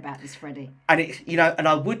hearing about this, Freddie. And it's, you know, and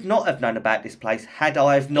I would not have known about this place had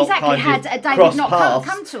I have not David crossed not paths.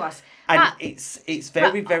 come to us. And it's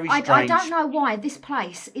very strange. I don't know why this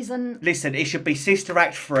place isn't. Listen, it should be Sister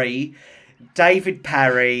Act 3, David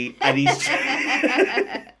Parry, and he's.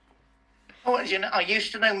 Oh, you know, I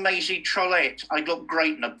used to know Maisie Trollet. I'd look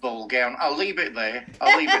great in a ball gown. I'll leave it there.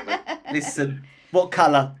 Listen, what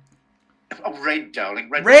colour? Oh, red, darling.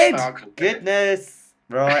 Red? Sparkle. Goodness.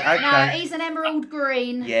 Right, okay. No, he's an emerald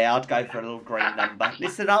green. Yeah, I'd go for a little green number.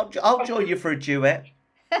 Listen, I'll join you for a duet.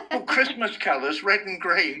 Oh, Christmas colours, red and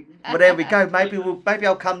green. Well, there we go. Maybe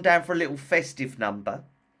I'll come down for a little festive number.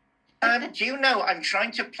 Do you know, I'm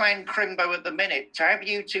trying to plan Crimbo at the minute. To have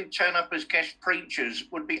you two turn up as guest preachers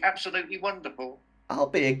would be absolutely wonderful. I'll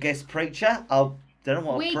be a guest preacher. Don't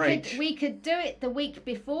know what to preach. We could do it the week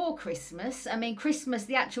before Christmas. I mean, Christmas,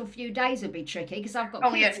 the actual few days would be tricky because I've got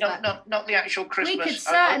kids. Not the actual Christmas. We could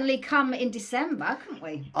certainly come in December, couldn't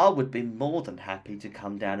we? I would be more than happy to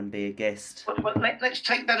come down and be a guest. But let's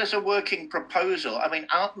take that as a working proposal. I mean,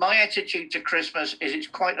 my attitude to Christmas is it's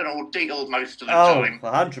quite an ordeal most of the time.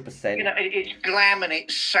 100%. You know, it's glam and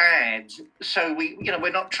it's sad. So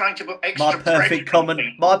we're not trying to put extra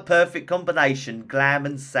My perfect combination, glam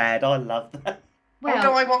and sad. I love that. Well,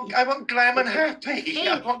 no, I want glam and happy. He's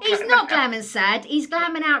not glam and sad. He's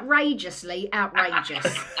glam and outrageously outrageous.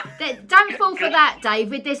 Don't fall for that,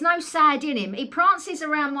 David. There's no sad in him. He prances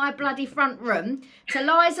around my bloody front room to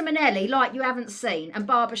Liza Minnelli like you haven't seen, and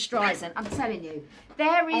Barbara Streisand. I'm telling you,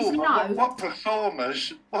 there is What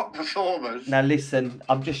performers? What performers? Now listen,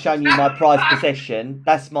 I'm just showing you my prized possession.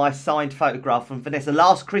 That's my signed photograph from Vanessa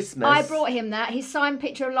last Christmas. I brought him that. His signed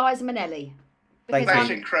picture of Liza Minnelli. That's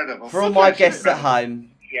incredible. For all my guests at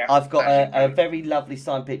home, I've got a very lovely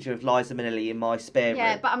signed picture of Liza Minnelli in my spare room.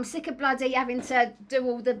 Yeah, but I'm sick of bloody having to do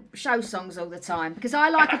all the show songs all the time because I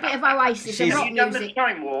like a bit of Oasis and rock music.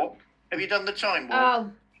 Have you done the Time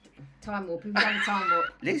Warp? Time warp. We've done a time warp.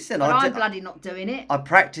 Listen, But I'm bloody not doing it. I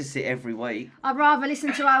practice it every week. I'd rather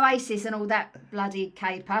listen to Oasis and all that bloody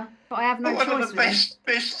caper. But I have no One choice of the with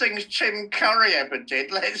best things Tim Curry ever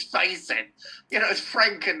did, let's face it. It's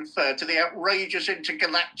Frankenfurter to the outrageous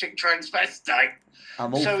intergalactic transvestite.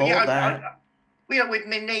 I'm all for that. With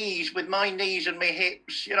my knees and my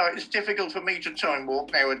hips, it's difficult for me to time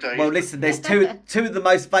warp nowadays. Well, listen, there's two of the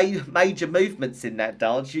most major movements in that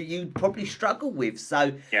dance you'd probably struggle with.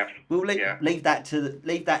 So we'll leave that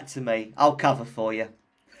to me. I'll cover for you.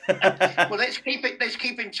 Well, let's keep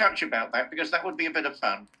in touch about that, because that would be a bit of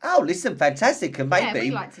fun. Oh, listen, fantastic. And maybe,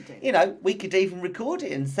 we like to do. We could even record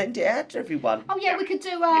it and send it out to everyone. Oh, yeah, we could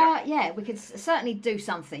do, we could certainly do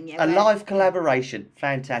something. A live collaboration.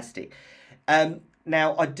 Fantastic.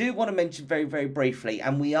 Now, I do want to mention very, very briefly,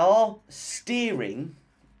 and we are steering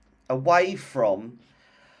away from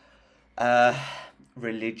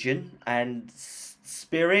religion and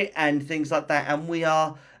spirit and things like that, and we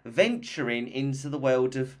are venturing into the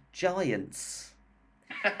world of giants.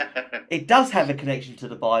 It does have a connection to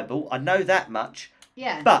the Bible, I know that much.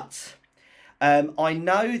 Yeah. But I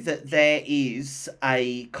know that there is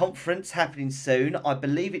a conference happening soon. I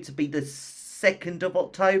believe it to be the 2nd of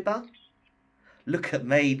October. Look at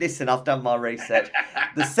me. Listen, I've done my research.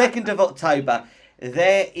 The 2nd of October,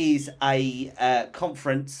 there is a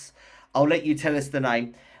conference. I'll let you tell us the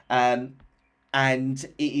name. And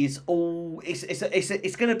it is all...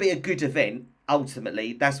 It's going to be a good event,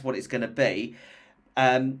 ultimately. That's what it's going to be.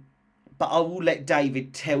 But I will let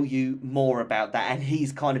David tell you more about that and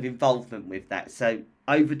his kind of involvement with that. So,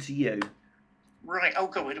 over to you. Right. Oh,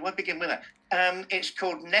 God, where do I begin with that? It's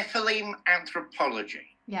called Nephilim Anthropology.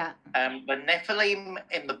 Yeah. The Nephilim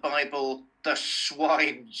in the Bible, the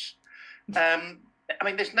swines.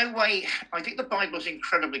 There's no way. I think the Bible is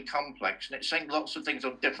incredibly complex, and it's saying lots of things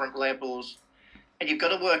on different levels, and you've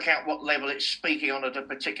got to work out what level it's speaking on at a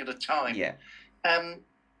particular time. Yeah. And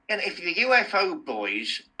if the UFO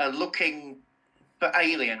boys are looking for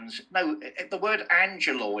aliens, no, the word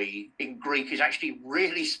angeloi in Greek is actually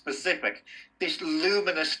really specific. This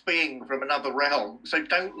luminous being from another realm. So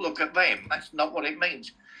don't look at them. That's not what it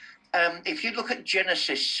means. If you look at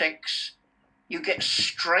Genesis 6, you get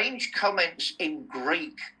strange comments in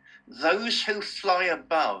Greek. Those who fly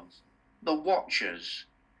above, the watchers.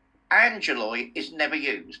 Angeloi is never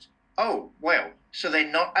used. Oh, well, so they're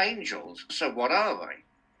not angels. So what are they?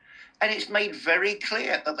 And it's made very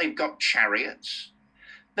clear that they've got chariots,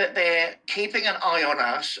 that they're keeping an eye on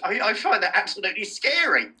us. I find that absolutely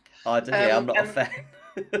scary. I'm not a fan.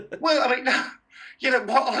 Well, what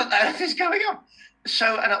on earth is going on?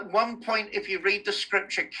 So, and at one point, if you read the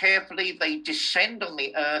scripture carefully, they descend on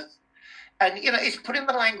the earth. And, it's put in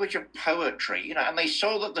the language of poetry, and they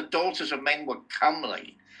saw that the daughters of men were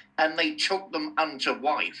comely, and they took them unto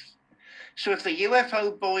wife. So if the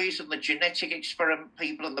UFO boys and the genetic experiment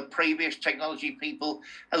people and the previous technology people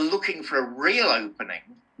are looking for a real opening,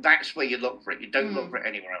 that's where you look for it. You don't look for it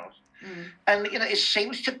anywhere else. And, it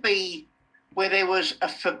seems to be where there was a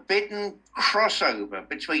forbidden crossover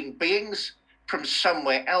between beings from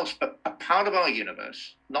somewhere else, but a part of our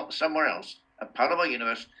universe, not somewhere else, a part of our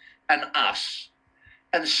universe, and us.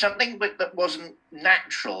 And something that wasn't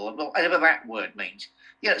natural, whatever that word means,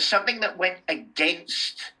 something that went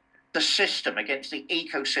against the system, against the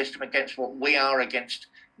ecosystem, against what we are, against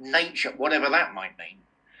nature, whatever that might mean.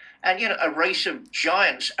 And, a race of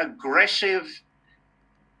giants, aggressive,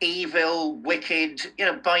 evil, wicked,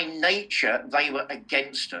 by nature, they were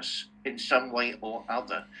against us in some way or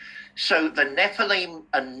other. So the Nephilim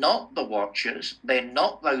are not the watchers. They're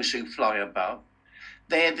not those who fly above.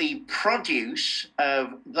 They're the produce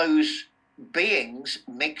of those beings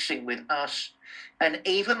mixing with us. And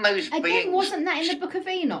even those Again, beings... wasn't that in the Book of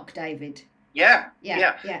Enoch, David? Yeah.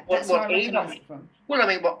 That's where I recognise it from. Well,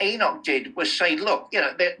 what Enoch did was say, look,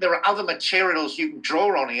 there are other materials you can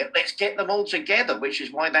draw on here. Let's get them all together, which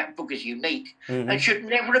is why that book is unique and should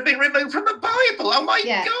never have been removed from the Bible. Oh, my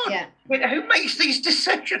God. Yeah. Who makes these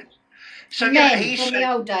decisions? So, men from the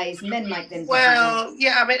old days, men make them decisions. Well,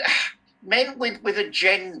 men with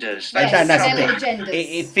agendas.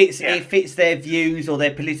 It fits their views or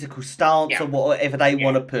their political stance or whatever they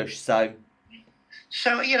want to push. So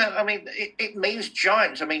it means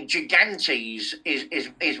giants. Gigantes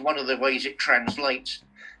is one of the ways it translates.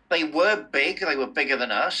 They were big. They were bigger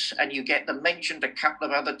than us, and you get them mentioned a couple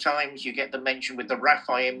of other times. You get them mentioned with the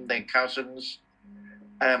Raphaim, their cousins.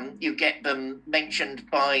 You get them mentioned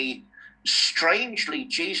by, strangely,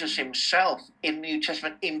 Jesus himself in the New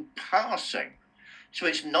Testament in passing. So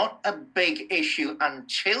it's not a big issue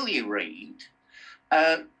until you read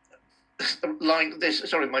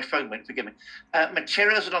sorry, my phone went, forgive me.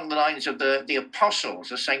 Materials along the lines of the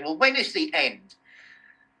apostles are saying, well, when is the end?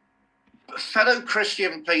 Fellow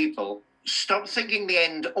Christian people, stop thinking the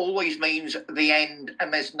end always means the end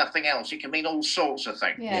and there's nothing else. It can mean all sorts of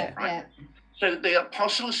things. Yeah, right? yeah. So the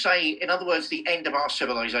apostles say, in other words, the end of our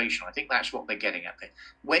civilization. I think that's what they're getting at there.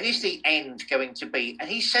 When is the end going to be? And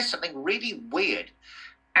he says something really weird,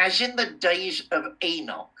 as in the days of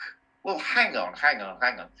Enoch. Well, hang on.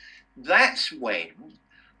 That's when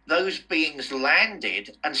those beings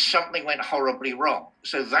landed and something went horribly wrong.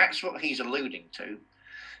 So that's what he's alluding to.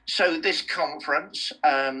 So this conference,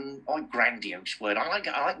 grandiose word. I like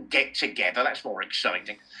get together. That's more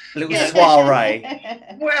exciting. Little soiree.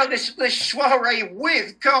 Well, this soiree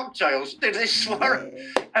with cocktails. This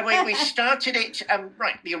soiree. I mean, we started it.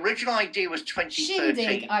 Right. The original idea was 2013.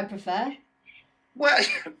 Shindig, I prefer. Well,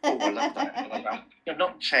 I love that. I'm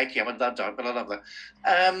not techie, I'm a Luddite, but I love that.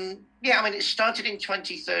 I mean, it started in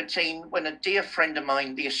 2013 when a dear friend of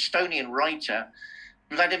mine, the Estonian writer,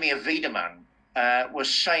 Vladimir Wiedemann,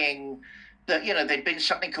 was saying that, there'd been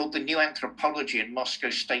something called the New Anthropology in Moscow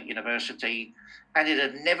State University, and it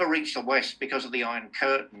had never reached the West because of the Iron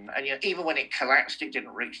Curtain. And even when it collapsed, it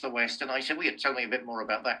didn't reach the West. And I said, well, tell me a bit more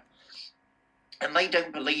about that. And they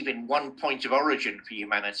don't believe in one point of origin for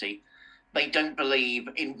humanity. They don't believe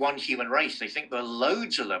in one human race. They think there are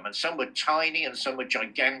loads of them, and some were tiny and some were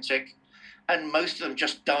gigantic, and most of them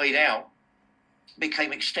just died out,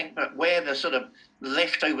 became extinct. But where the sort of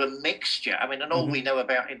leftover mixture, I mean, and all we know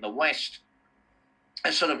about in the West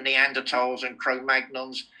are sort of Neanderthals and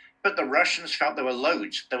Cro-Magnons, but the Russians felt there were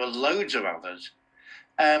loads. There were loads of others.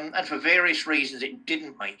 And for various reasons, it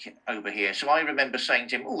didn't make it over here. So I remember saying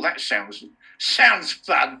to him, oh, that sounds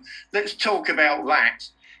fun. Let's talk about that.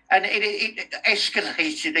 And it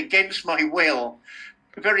escalated against my will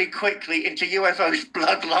very quickly into UFOs,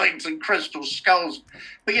 bloodlines, and crystal skulls.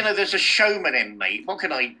 But, there's a showman in me. What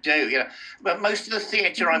can I do? But most of the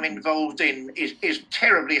theatre I'm involved in is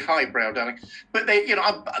terribly highbrow, darling. But,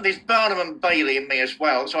 there's Barnum and Bailey in me as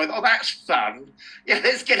well. So I thought, that's fun.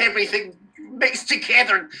 Let's get everything mixed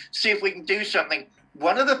together and see if we can do something.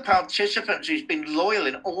 One of the participants who's been loyal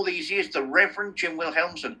in all these years, the Reverend Jim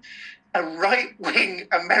Wilhelmsen, a right-wing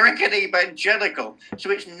American evangelical.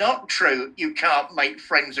 So it's not true you can't make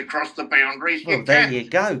friends across the boundaries. Well, there you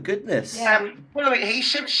go. Goodness. He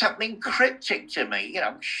said something cryptic to me.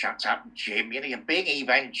 Shut up, Jim. You're being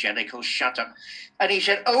evangelical. Shut up. And he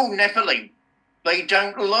said, oh, Nephilim, they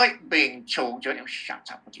don't like being talked to. Shut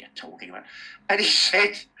up. What are you talking about? And he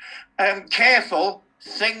said, careful,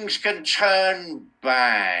 things can turn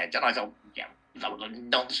bad. And I thought,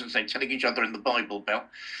 nonsense they're telling each other in the Bible Belt.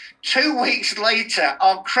 2 weeks later,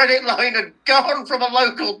 our credit line had gone from a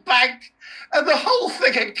local bank and the whole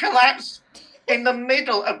thing had collapsed in the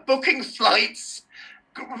middle of booking flights.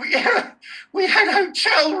 We had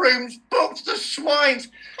hotel rooms booked, the swines.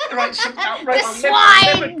 Right,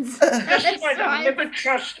 Swines! I'll never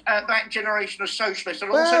trust that generation of socialists.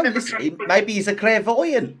 I'll also never trust... Maybe he's a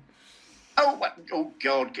clairvoyant. Oh,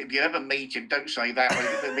 God, if you ever meet him, don't say that.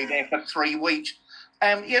 He'll be there for 3 weeks.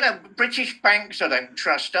 British banks I don't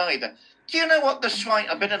trust either. Do you know what the swine...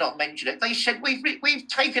 I better not mention it. They said, we've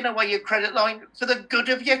taken away your credit line for the good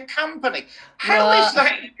of your company. How is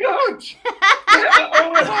that good?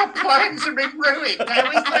 All of our plans have been ruined. How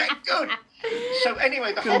is that good? So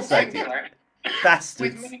anyway, the whole thing...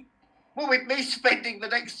 Bastards. With me spending the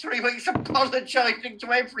next 3 weeks apologising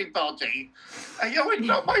to everybody. It's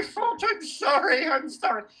not my fault. I'm sorry.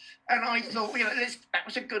 And I thought, that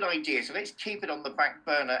was a good idea. So let's keep it on the back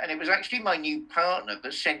burner. And it was actually my new partner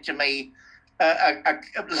that said to me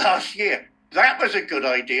last year, that was a good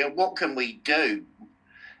idea. What can we do?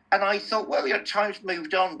 And I thought, well, time's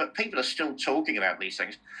moved on, but people are still talking about these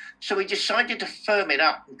things. So we decided to firm it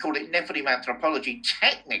up and call it Nephilim Anthropology.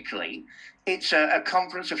 Technically, it's a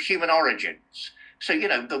conference of human origins. So,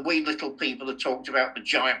 the wee little people are talked about, the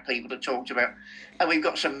giant people are talked about. And we've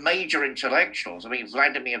got some major intellectuals. I mean,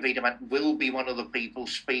 Vladimir Wiedemann will be one of the people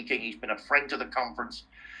speaking. He's been a friend to the conference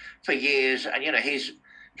for years. And,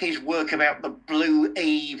 his work about the blue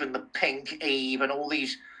Eve and the pink Eve and all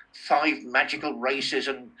these 5 magical races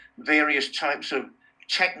and various types of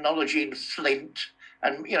technology in flint.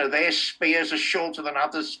 And, their spears are shorter than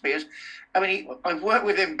others' spears. I mean, I've worked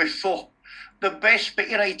with him before. The best, but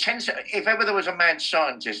he tends to, if ever there was a mad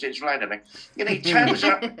scientist, it's Vladimir. He turns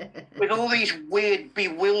up with all these weird,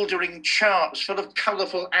 bewildering charts full of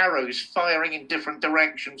colourful arrows firing in different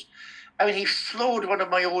directions. I mean, he floored one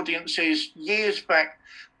of my audiences years back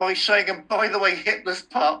by saying, and by the way, Hitler's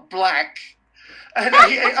part black. And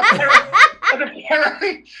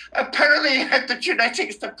apparently he had the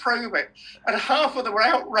genetics to prove it. And half of them were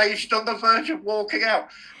outraged on the verge of walking out.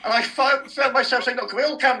 And I found myself saying, look, can we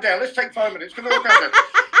all come down? Let's take 5 minutes. Can we all come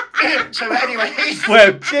down? So anyway.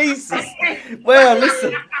 Well, Jesus. Well,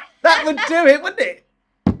 listen, that would do it, wouldn't it?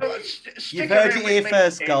 You've heard it here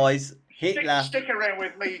first, kids. Guys. Hitler. Stick around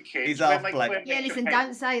with me, kids. He's half black. Yeah, listen,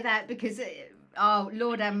 don't say that because, oh,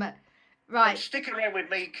 Lord, right. Stick around with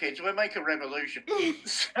me, kids. We'll make a revolution.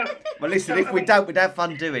 Well, listen, if we don't, we'd have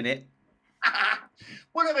fun doing it.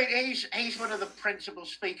 Well, I mean, he's one of the principal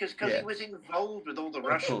speakers because he was involved with all the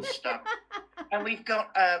Russian stuff. And we've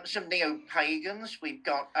got some neo-pagans. We've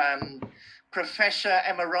got Professor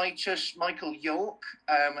Emeritus Michael York,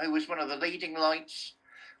 who was one of the leading lights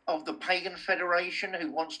of the Pagan Federation,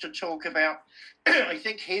 who wants to talk about, I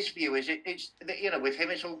think his view is it's with him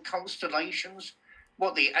it's all constellations.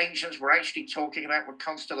 What the ancients were actually talking about were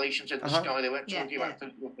constellations in the sky. They weren't talking about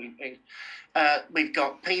physical things. We've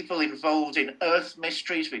got people involved in earth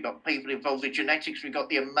mysteries. We've got people involved in genetics. We've got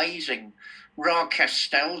the amazing Ra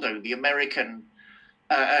Castaldo, the American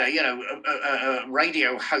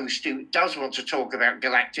radio host who does want to talk about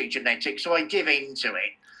galactic genetics. So I give in to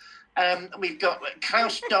it. We've got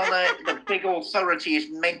Klaus Donner, the big authority, is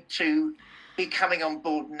meant to be coming on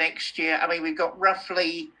board next year. I mean, we've got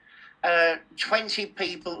roughly 20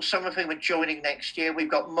 people, some of whom are joining next year. We've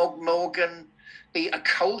got Mog Morgan, the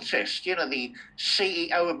occultist, the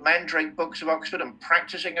CEO of Mandrake Books of Oxford and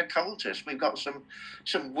practicing occultist. We've got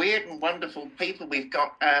some weird and wonderful people. We've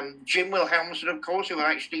got Jim Wilhelmsen, of course, who will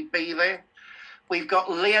actually be there. We've got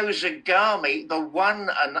Leo Zagami, the one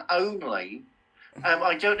and only.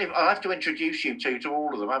 I don't know. I'll have to introduce you to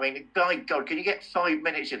all of them. I mean, by God, can you get 5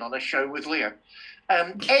 minutes in on a show with Leo?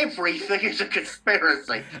 Everything is a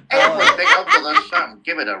conspiracy. Everything under the sun.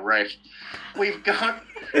 Give it a rest. We've got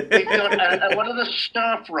one of the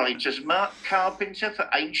staff writers, Mark Carpenter, for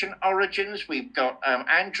Ancient Origins. We've got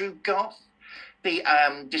Andrew Goff, the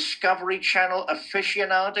Discovery Channel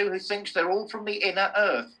aficionado, who thinks they're all from the inner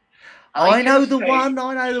Earth. I know the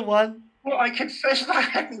one. Well, I confess that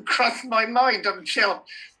hadn't crossed my mind until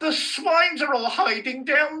the swines are all hiding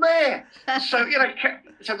down there. So,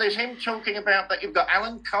 so there's him talking about that. You've got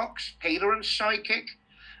Alan Cox, healer and psychic.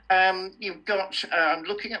 You've got, I'm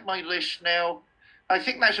looking at my list now. I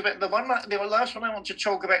think that's about the last one I want to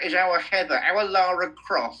talk about is our Lara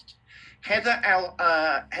Croft. Heather L.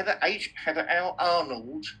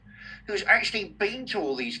 Arnold, who's actually been to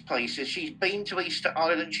all these places. She's been to Easter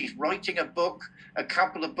Island. She's writing a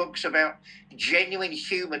couple of books about genuine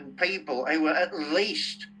human people who were at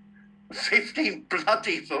least 15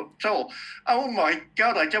 bloody foot tall. Oh my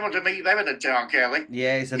God, I don't want to meet them in a dark alley.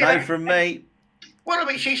 Yeah, it's a no from me. Well, I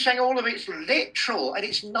mean, she's saying all of it's literal, and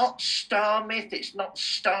it's not star myth, it's not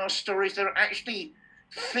star stories. They're actually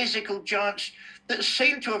physical giants that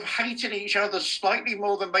seem to have hated each other slightly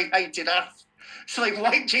more than they hated us. So they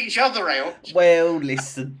wiped each other out. Well,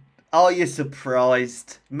 listen, are you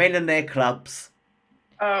surprised? Men and their clubs.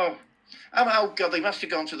 Oh God, they must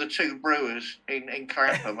have gone to the Two Brewers in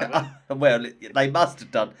Clapham. Well, they must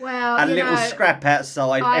have done. Well, a little scrap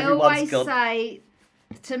outside. Everyone's always gone. say,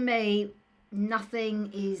 to me,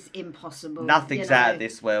 nothing is impossible. Nothing's out of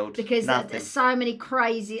this world. Because there's so many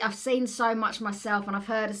crazy... I've seen so much myself and I've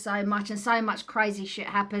heard of so much and so much crazy shit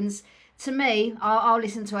happens. To me, I'll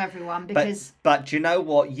listen to everyone because... But do you know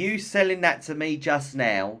what? You selling that to me just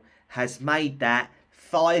now has made that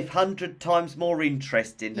 500 times more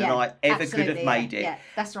interesting than I ever could have made it. Yeah,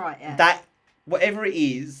 that's right, yeah. That, whatever it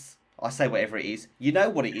is, I say whatever it is, you know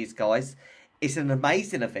what it is, guys. It's an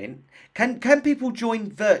amazing event. Can people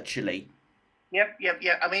join virtually? Yep.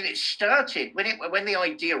 I mean, it started, when the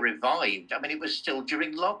idea revived, I mean, it was still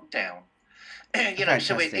during lockdown.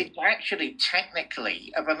 So it's actually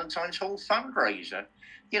technically a Valentine's Hall fundraiser.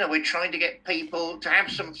 We're trying to get people to have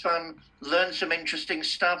some fun, learn some interesting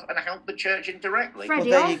stuff, and help the church indirectly.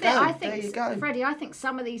 Freddie, I think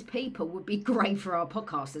some of these people would be great for our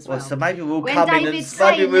podcast as well. Well, so maybe we'll come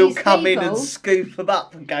in and scoop them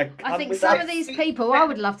up and go. I think some of these people I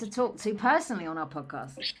would love to talk to personally on our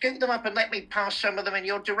podcast. Scoop them up and let me pass some of them in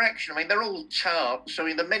your direction. I mean, they're all tarts, so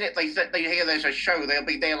in the minute they hear there's a show, they'll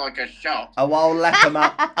be there like a shot. Oh, I'll lap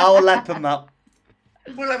them up.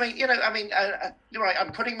 Well, you're right.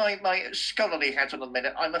 I'm putting my scholarly hat on a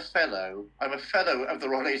minute. I'm a fellow of the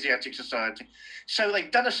Royal Asiatic Society. So they've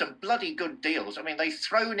done us some bloody good deals. I mean, they've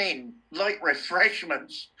thrown in light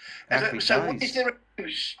refreshments. So what is there a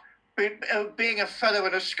use? Being a fellow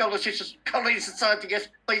in a scholarly society, yes,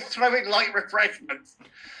 they throw in light refreshments.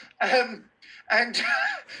 And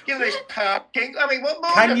there's parking. I mean, what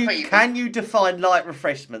more do people? Can you define light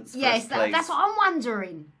refreshments? Yes, please? that's what I'm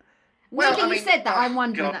wondering. Well, Well, you said that. I'm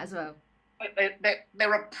wondering that as well.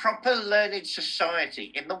 They're a proper learned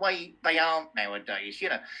society in the way they aren't nowadays.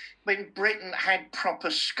 When Britain had proper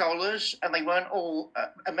scholars and they weren't all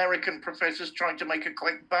American professors trying to make a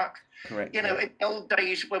quick buck. Correct. In the old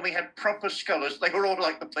days when we had proper scholars, they were all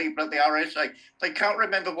like the people at the RSA. They can't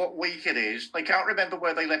remember what week it is. They can't remember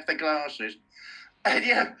where they left their glasses.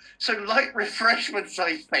 And so light refreshments,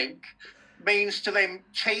 I think, means to them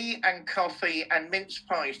tea and coffee and mince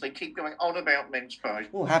pies. They keep going on about mince pies.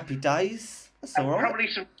 Oh, happy days. That's all right. Probably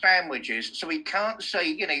some sandwiches. So we can't say,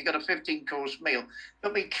 you've got a 15-course meal,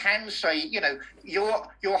 but we can say, your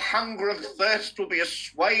hunger and thirst will be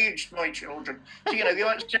assuaged, my children. So, you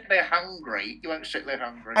won't sit there hungry. You won't sit there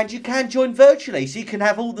hungry. And you can join virtually, so you can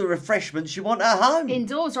have all the refreshments you want at home.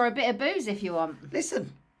 Indoors or a bit of booze if you want.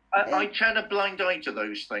 Listen. I turn a blind eye to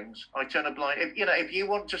those things. If you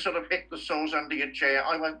want to sort of hit the sores under your chair,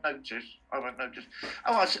 I won't notice. Oh,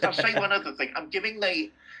 I'll say one other thing. I'm giving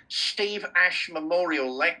the Steve Ash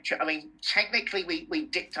Memorial Lecture. I mean, technically, we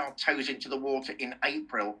dipped our toes into the water in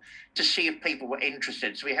April to see if people were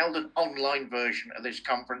interested. So we held an online version of this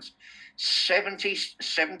conference. 70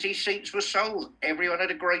 seats were sold. Everyone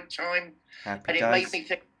had a great time. Happy and it days. made me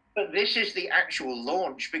think, but this is the actual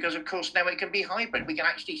launch because, of course, now it can be hybrid. We can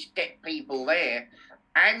actually get people there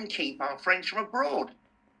and keep our friends from abroad.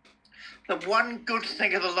 The one good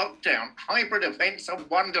thing of the lockdown, hybrid events are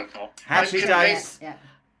wonderful. Happy days. Yeah.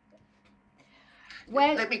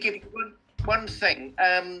 Well, let me give you one thing.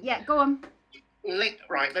 Yeah, go on.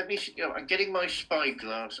 Right, let me see. I'm getting my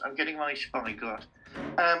spyglass.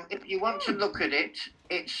 If you want to look at it,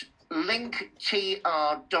 it's linktr.ee,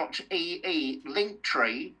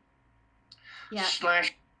 linktree, yeah.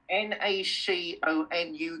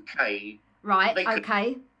 /NACONUK. Right,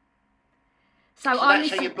 okay. So that's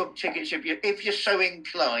how you book tickets if you're so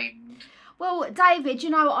inclined. Well, David,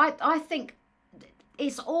 I think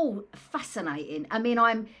it's all fascinating. I mean,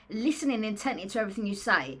 I'm listening intently to everything you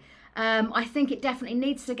say. I think it definitely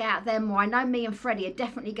needs to get out there more. I know me and Freddie are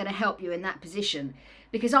definitely going to help you in that position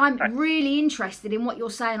because I'm really interested in what you're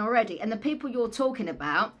saying already. And the people you're talking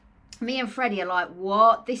about, me and Freddie are like,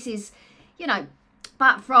 what? This is,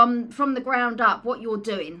 but from the ground up, what you're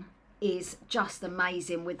doing is just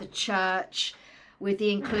amazing with the church, with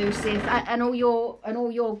the inclusive and all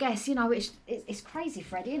your guests. It's crazy,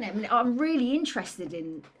 Freddie, isn't it? I mean, I'm really interested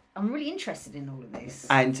in all of this.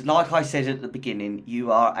 And like I said at the beginning,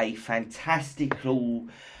 you are a fantastical,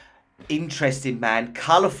 interesting man,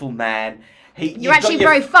 colourful man. You're actually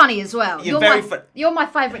very funny as well. You're my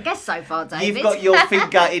favourite guest so far, David. You've got your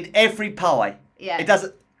finger in every pie. Yeah. It does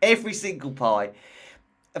every single pie.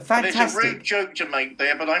 Fantastic. There's a rude joke to make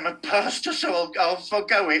there, but I'm a pastor, so I'll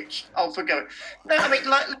forgo it. No, I mean,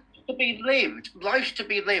 life's to be lived. Life's to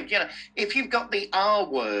be lived. If you've got the R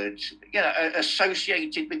words,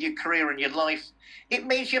 associated with your career and your life, it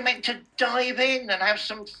means you're meant to dive in and have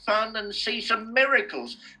some fun and see some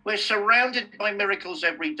miracles. We're surrounded by miracles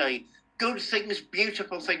every day. Good things,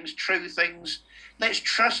 beautiful things, true things. Let's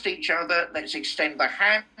trust each other. Let's extend the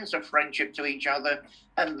hands of friendship to each other.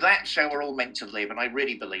 And that's how we're all meant to live. And I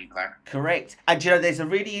really believe that. Correct. And there's a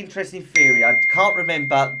really interesting theory. I can't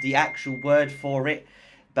remember the actual word for it,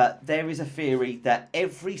 but there is a theory that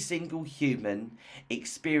every single human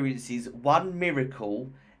experiences one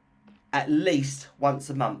miracle at least once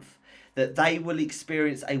a month. That they will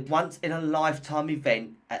experience a once-in-a-lifetime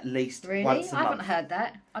event at least once a month. I haven't heard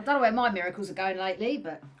that. I don't know where my miracles are going lately,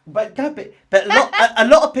 but a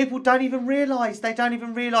lot of people don't even realise. They don't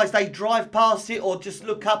even realise. They drive past it or just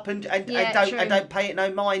look up and don't pay it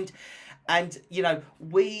no mind. And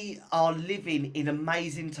we are living in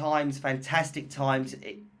amazing times, fantastic times.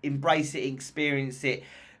 Embrace it, experience it,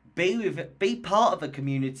 be part of a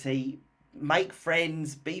community. Make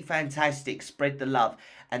friends, be fantastic, spread the love.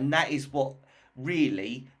 And that is what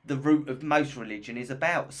really the root of most religion is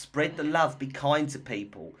about. Spread the love, be kind to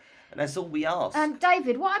people. And that's all we ask.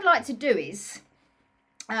 David, what I'd like to do is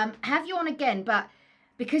have you on again, but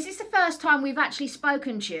because it's the first time we've actually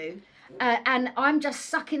spoken to you, and I'm just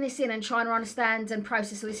sucking this in and trying to understand and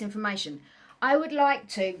process all this information, I would like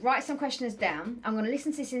to write some questions down. I'm going to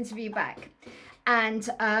listen to this interview back. And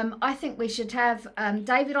I think we should have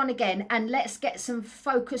David on again, and let's get some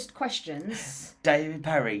focused questions. David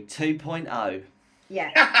Parry 2.0. Yeah.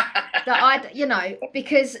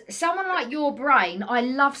 Because someone like your brain, I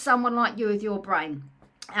love someone like you with your brain.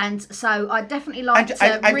 And so I definitely like to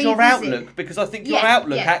and revisit. your outlook, because I think your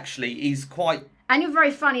outlook actually is quite... And you're very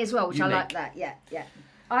funny as well, which unique. I like that. Yeah.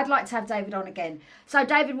 I'd like to have David on again. So,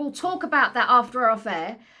 David, we'll talk about that after off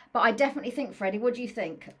air. But I definitely think, Freddie, what do you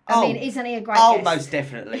think? I mean, isn't he a great guest? Oh, most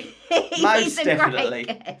definitely. Most definitely.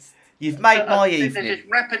 Great guest. You've made my This evening. is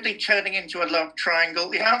rapidly turning into a love triangle.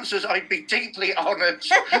 The answers, I'd be deeply honoured.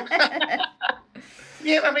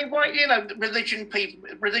 Yeah, I mean, why?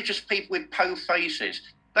 Religious people with po faces.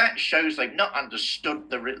 That shows they've not understood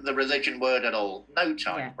the religion word at all. No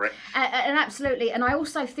time for it. And absolutely. And I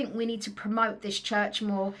also think we need to promote this church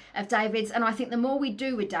more of David's. And I think the more we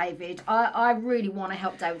do with David, I really want to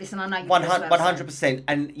help David with this. And I know you 100%.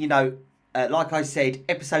 And, you know, like I said,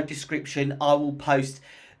 episode description, I will post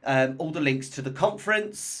all the links to the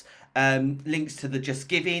conference, links to the Just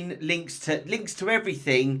Giving, links to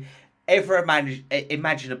everything ever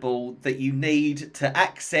imaginable that you need to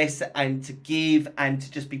access and to give and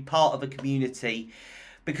to just be part of a community,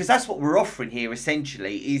 because that's what we're offering here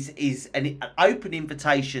essentially is an open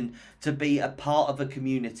invitation to be a part of a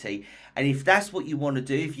community. And if that's what you want to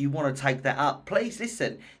do, if you want to take that up, please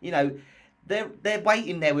listen. You know, they're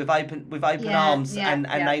waiting there with open arms, and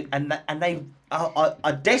they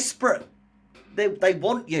are desperate. They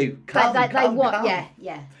want you. Come.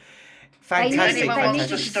 Fantastic. If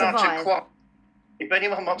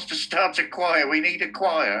anyone wants to start a choir, we need a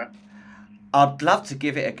choir. I'd love to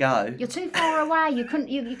give it a go. You're too far away. You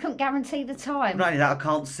couldn't guarantee the time. Not only that, I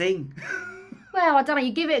can't sing. Well, I don't know.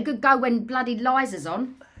 You give it a good go when bloody Liza's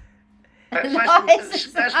on.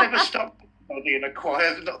 That's never stopped anybody in a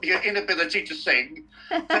choir, not the inability to sing.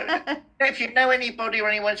 But if you know anybody or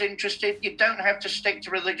anyone's interested, you don't have to stick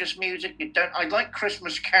to religious music. I like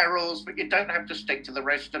Christmas carols, but you don't have to stick to the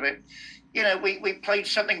rest of it. You know, we played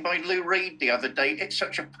something by Lou Reed the other day. It's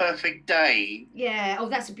Such a Perfect Day. Yeah. Oh,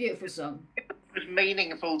 that's a beautiful song. It was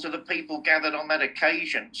meaningful to the people gathered on that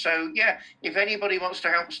occasion. So, yeah, if anybody wants to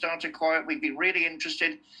help start a choir, we'd be really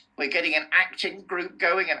interested. We're getting an acting group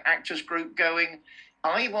going, an actors group going.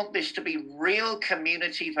 I want this to be real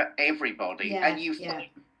community for everybody. And you find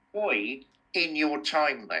joy in your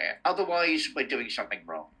time there. Otherwise, we're doing something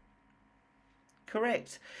wrong.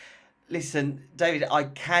 Correct. Listen, David, I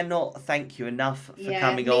cannot thank you enough for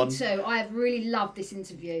coming on. Me too. I have really loved this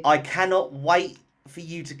interview. I cannot wait for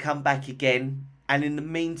you to come back again. And in the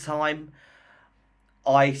meantime,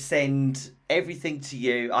 I send everything to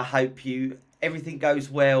you. I hope everything goes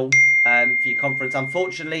well for your conference.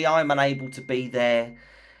 Unfortunately, I'm unable to be there.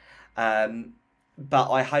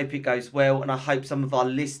 But I hope it goes well, and I hope some of our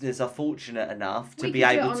listeners are fortunate enough to be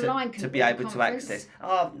able to access.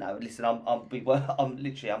 Oh no! Listen, I'm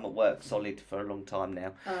at work solid for a long time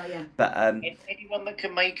now. Oh yeah. But anyone that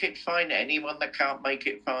can make it, fine. Anyone that can't make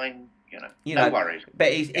it, fine. No worries. But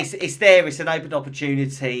it's there. It's an open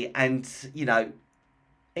opportunity, and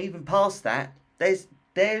even past that,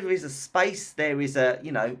 there is a space. There is a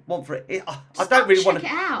one for it. I don't really want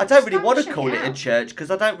to. I don't really want to call it a church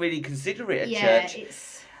because I don't really consider it a church.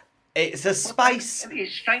 It's a space.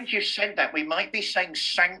 It's strange you said that. We might be saying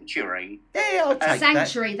sanctuary. Yeah, I'll take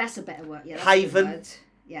sanctuary. That's a better word. Yeah, that's haven. A good word.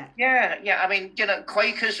 Yeah. Yeah. I mean,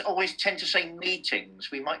 Quakers always tend to say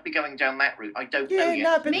meetings. We might be going down that route. I don't know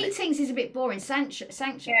yet. No, meetings is a bit boring. Sanctuary.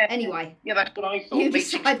 Yeah. Anyway. Yeah, that's what I thought. You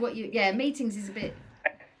decide what you. Yeah, meetings is a bit.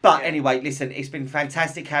 But anyway, listen, it's been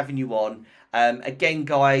fantastic having you on. Again,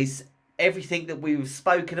 guys, everything that we've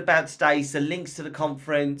spoken about today, so links to the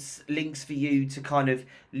conference, links for you to kind of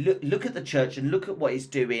look at the church and look at what it's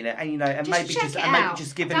doing, and maybe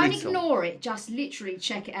just give a little. Don't ignore it. Just literally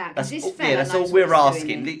check it out. That's all we're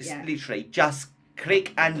asking. Literally, just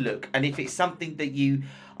click and look. And if it's something that you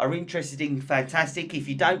are interested in, fantastic. If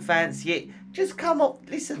you don't fancy it, just come up.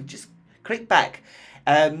 Listen, just click back.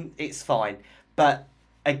 It's fine. But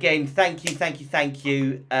again, thank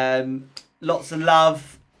you. Lots of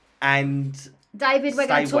love. And David, we're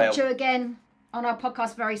going to talk to you again on our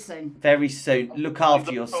podcast very soon. Very soon. Look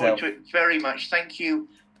after yourself. I look forward to it very much. Thank you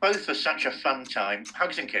both for such a fun time.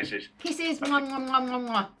 Hugs and kisses. Kisses. Mwah, mwah, mwah, mwah,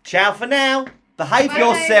 mwah. Ciao for now. Behave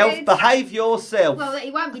yourself. David. Behave yourself. Well,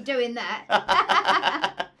 he won't be doing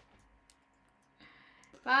that.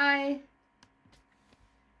 Bye.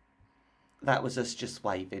 That was us just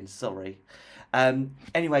waving. Sorry.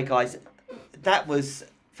 Anyway, guys, that was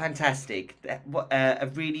fantastic. A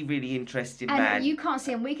really, really interesting man. And you can't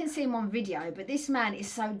see him. We can see him on video, but this man is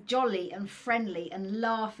so jolly and friendly and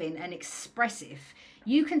laughing and expressive.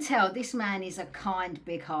 You can tell this man is a kind,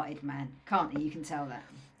 big-hearted man, can't you? You can tell that.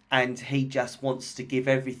 And he just wants to give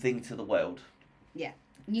everything to the world. Yeah,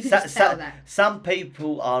 you can just tell that. Some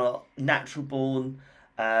people are natural born,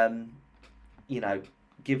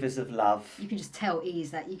 givers of love. You can just tell he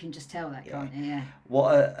is that. You can just tell that, can't you? Yeah.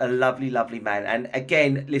 What a lovely, lovely man. And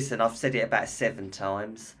again, listen, I've said it about 7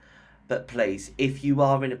 times, But please, if you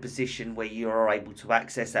are in a position where you are able to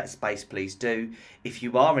access that space, please do. If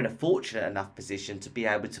you are in a fortunate enough position to be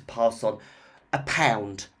able to pass on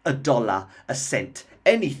 £1, $1, a cent,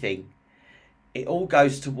 anything, it all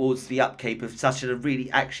goes towards the upkeep of such a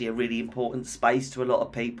really important space to a lot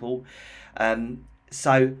of people.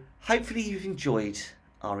 So hopefully you've enjoyed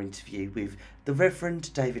our interview with the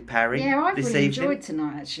Reverend David Parry. Yeah, I've this really evening. enjoyed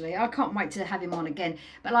tonight, actually. I can't wait to have him on again.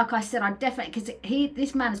 But like I said, I definitely, because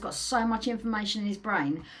this man has got so much information in his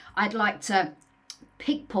brain, I'd like to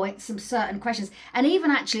pinpoint some certain questions. And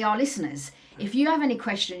even actually our listeners, if you have any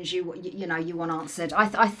questions you want answered,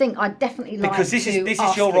 I think I'd definitely like because this to is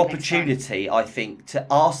ask your him next opportunity, I think, to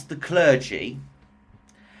ask the clergy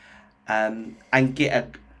and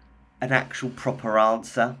get an actual proper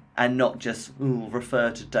answer, and not just refer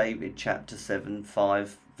to David chapter 7,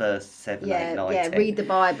 5, verse 7, 8, 9, 10. Read the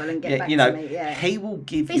Bible and get back to me. Yeah, he will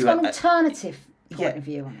give he's you got an alternative point of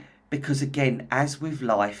view on it. Because again, as with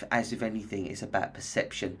life, as with anything, it's about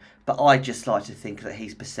perception. But I just like to think that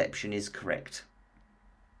his perception is correct.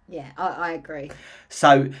 Yeah, I agree.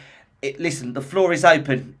 So, listen, the floor is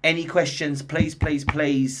open. Any questions, please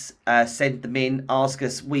send them in. Ask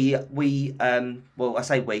us.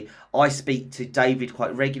 I speak to David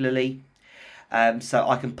quite regularly. So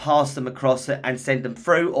I can pass them across and send them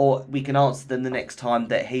through, or we can answer them the next time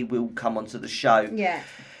that he will come onto the show. Yeah.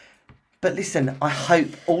 But listen, I hope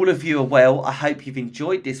all of you are well. I hope you've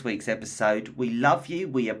enjoyed this week's episode. We love you.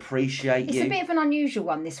 We appreciate you. It's a bit of an unusual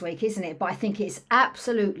one this week, isn't it? But I think it's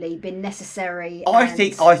absolutely been necessary. I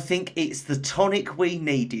think it's the tonic we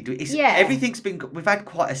needed. Everything's been. We've had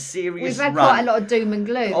quite a serious. We've had run. quite a lot of doom and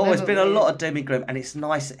gloom. Oh, it's been a lot of doom and gloom, and it's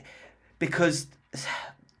nice because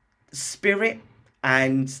spirit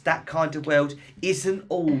and that kind of world isn't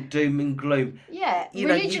all doom and gloom. Yeah,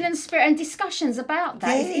 religion and spirit and discussions about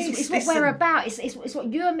that. It's what we're about. It's what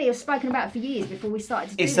you and me have spoken about for years before we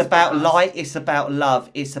started to do this. It's about podcast. light, it's about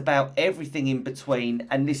love, it's about everything in between.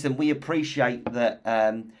 And listen, we appreciate that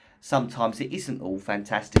sometimes it isn't all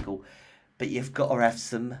fantastical, but you've got to have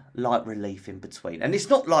some light relief in between. And it's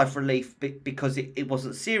not life relief because it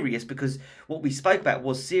wasn't serious, because what we spoke about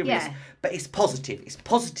was serious, but it's positive. It's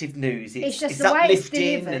positive news. It's just it's the way it's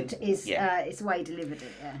uplifting delivered it's the way he delivered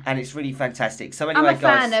it, and it's really fantastic. So anyway, I'm a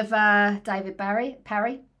fan of David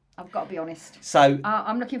Parry. I've got to be honest. So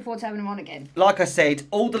I'm looking forward to having him on again. Like I said,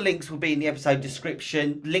 all the links will be in the episode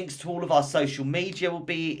description. Links to all of our social media will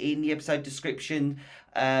be in the episode description,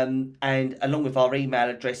 and along with our email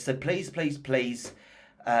address. So please,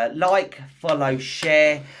 like, follow,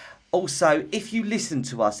 share. Also, if you listen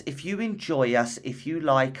to us, if you enjoy us, if you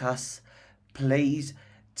like us, please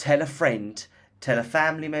tell a friend, tell a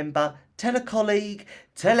family member, tell a colleague,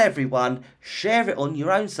 tell everyone, share it on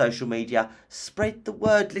your own social media, spread the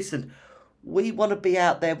word. Listen, we want to be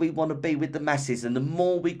out there, we want to be with the masses, and the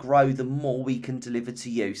more we grow, the more we can deliver to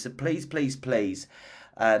you. So please,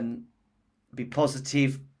 be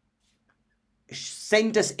positive,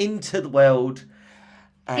 send us into the world.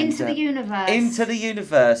 And, into the universe. Into the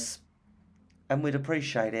universe. And we'd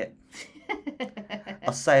appreciate it.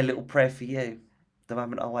 I'll say a little prayer for you the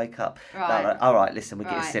moment I wake up. Right. No. All right, listen, we're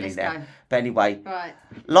getting silly now. Go. But anyway, right.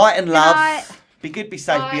 light and love. Night. Be good, be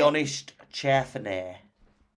safe, Bye. be honest. Ciao for now.